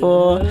 like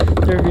for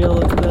the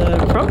reveal of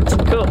the prompt.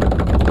 Cool.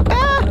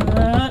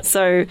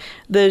 So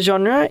the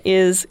genre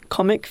is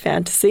comic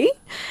fantasy,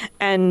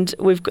 and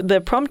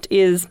the prompt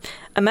is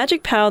a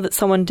magic power that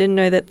someone didn't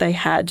know that they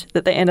had,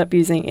 that they end up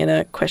using in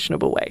a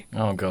questionable way.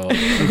 Oh, God.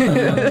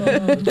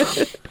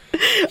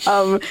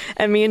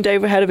 And me and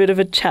Dave had a bit of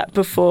a chat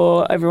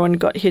before everyone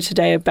got here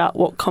today about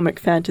what comic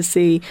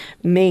fantasy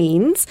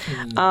means.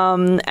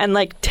 And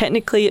like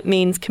technically it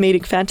means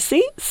comedic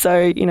fantasy.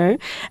 So,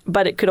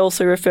 but it could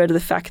also refer to the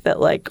fact that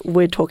like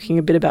we're talking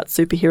a bit about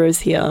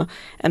superheroes here,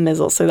 and there's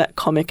also that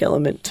comic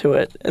element to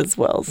it as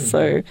well.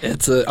 So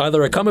it's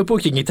either a comic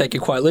book, you can take it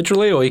quite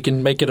literally, or you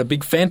can make it a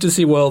big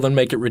fantasy world and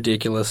make it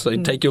ridiculous. So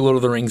you take your Lord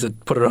of the Rings and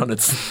put it on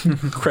its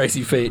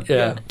crazy feet.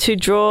 Yeah. To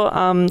draw,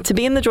 to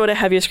be in the draw to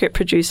have your script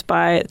produced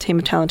by a team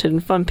of talented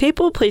and fun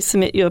people, please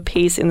submit your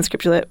piece in the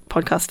Script Roulette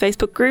Podcast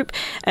Facebook group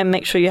and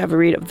make sure you have a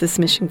read of the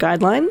submission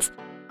guidelines.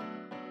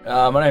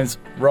 My name's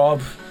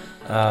Rob.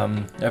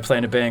 I play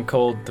in a band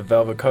called the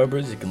Velvet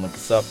Cobras. You can look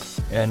us up,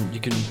 and you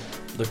can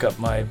look up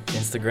my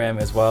Instagram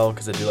as well,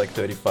 because I do like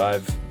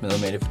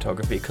 35mm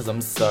photography because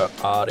I'm so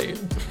arty.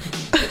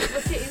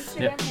 What's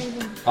your Instagram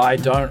handle? I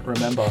don't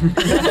remember.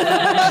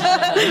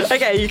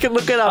 Okay, you can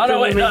look it up. Oh,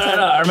 no, wait, no,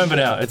 I remember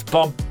now. It's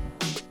Bob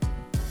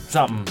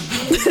something.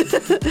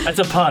 That's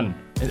a pun.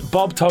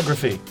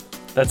 Bobtography.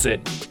 That's it.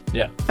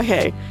 Yeah.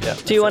 Okay. Yeah.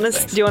 Do you want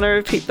to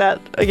repeat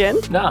that again?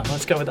 Nah,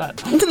 let's go with that.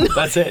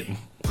 That's it.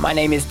 My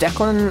name is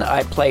Declan.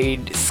 I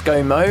played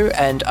ScoMo,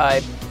 and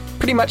I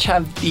pretty much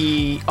have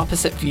the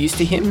opposite views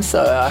to him,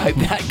 so I hope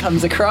that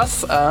comes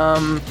across.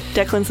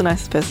 Declan's the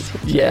nicest person.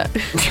 Yeah.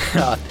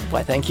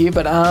 Why, thank you.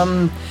 But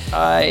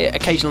I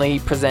occasionally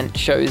present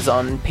shows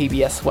on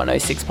PBS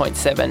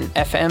 106.7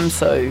 FM,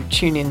 so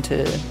tune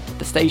into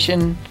the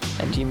station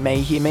and you may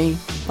hear me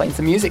playing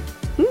some music.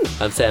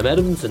 I'm Sam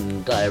Adams,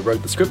 and I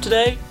wrote the script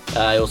today.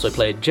 I also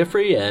played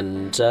Jeffrey,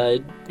 and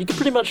you can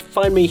pretty much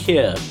find me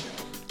here.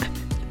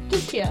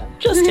 Just here.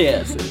 Just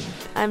here.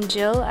 I'm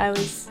Jill. I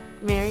was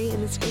Mary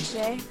in the script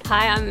today.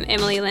 Hi, I'm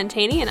Emily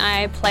Lantini, and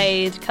I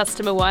played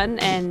Customer One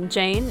and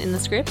Jane in the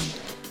script,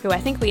 who I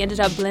think we ended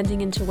up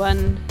blending into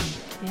one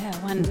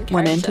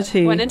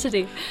entity. One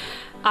entity.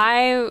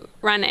 I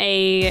run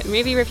a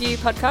movie review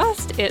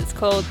podcast. It's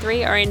called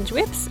 3 Orange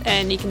Whips,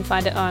 and you can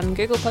find it on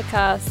Google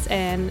Podcasts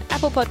and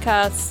Apple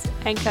Podcasts,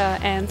 Anchor,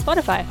 and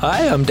Spotify.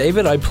 Hi, I'm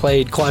David. I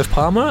played Clive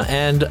Palmer,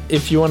 and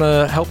if you want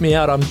to help me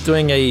out, I'm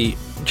doing a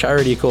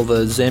charity called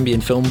the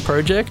Zambian Film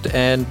Project,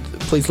 and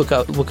please look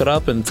it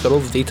up, and it's got all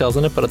the details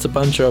in it, but it's a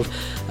bunch of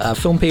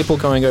film people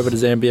going over to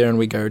Zambia, and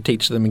we go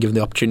teach them and give them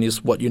the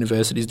opportunities what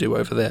universities do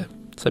over there.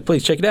 So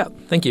please check it out.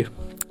 Thank you.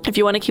 If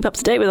you want to keep up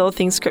to date with all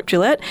things Script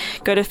Roulette,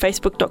 go to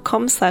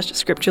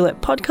facebook.com/Script Roulette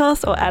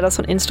Podcast or add us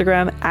on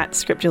Instagram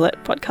 @Script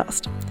Roulette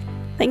Podcast.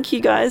 Thank you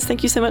guys.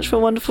 Thank you so much for a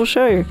wonderful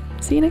show.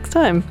 See you next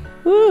time.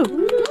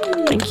 Woo.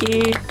 Thank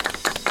you.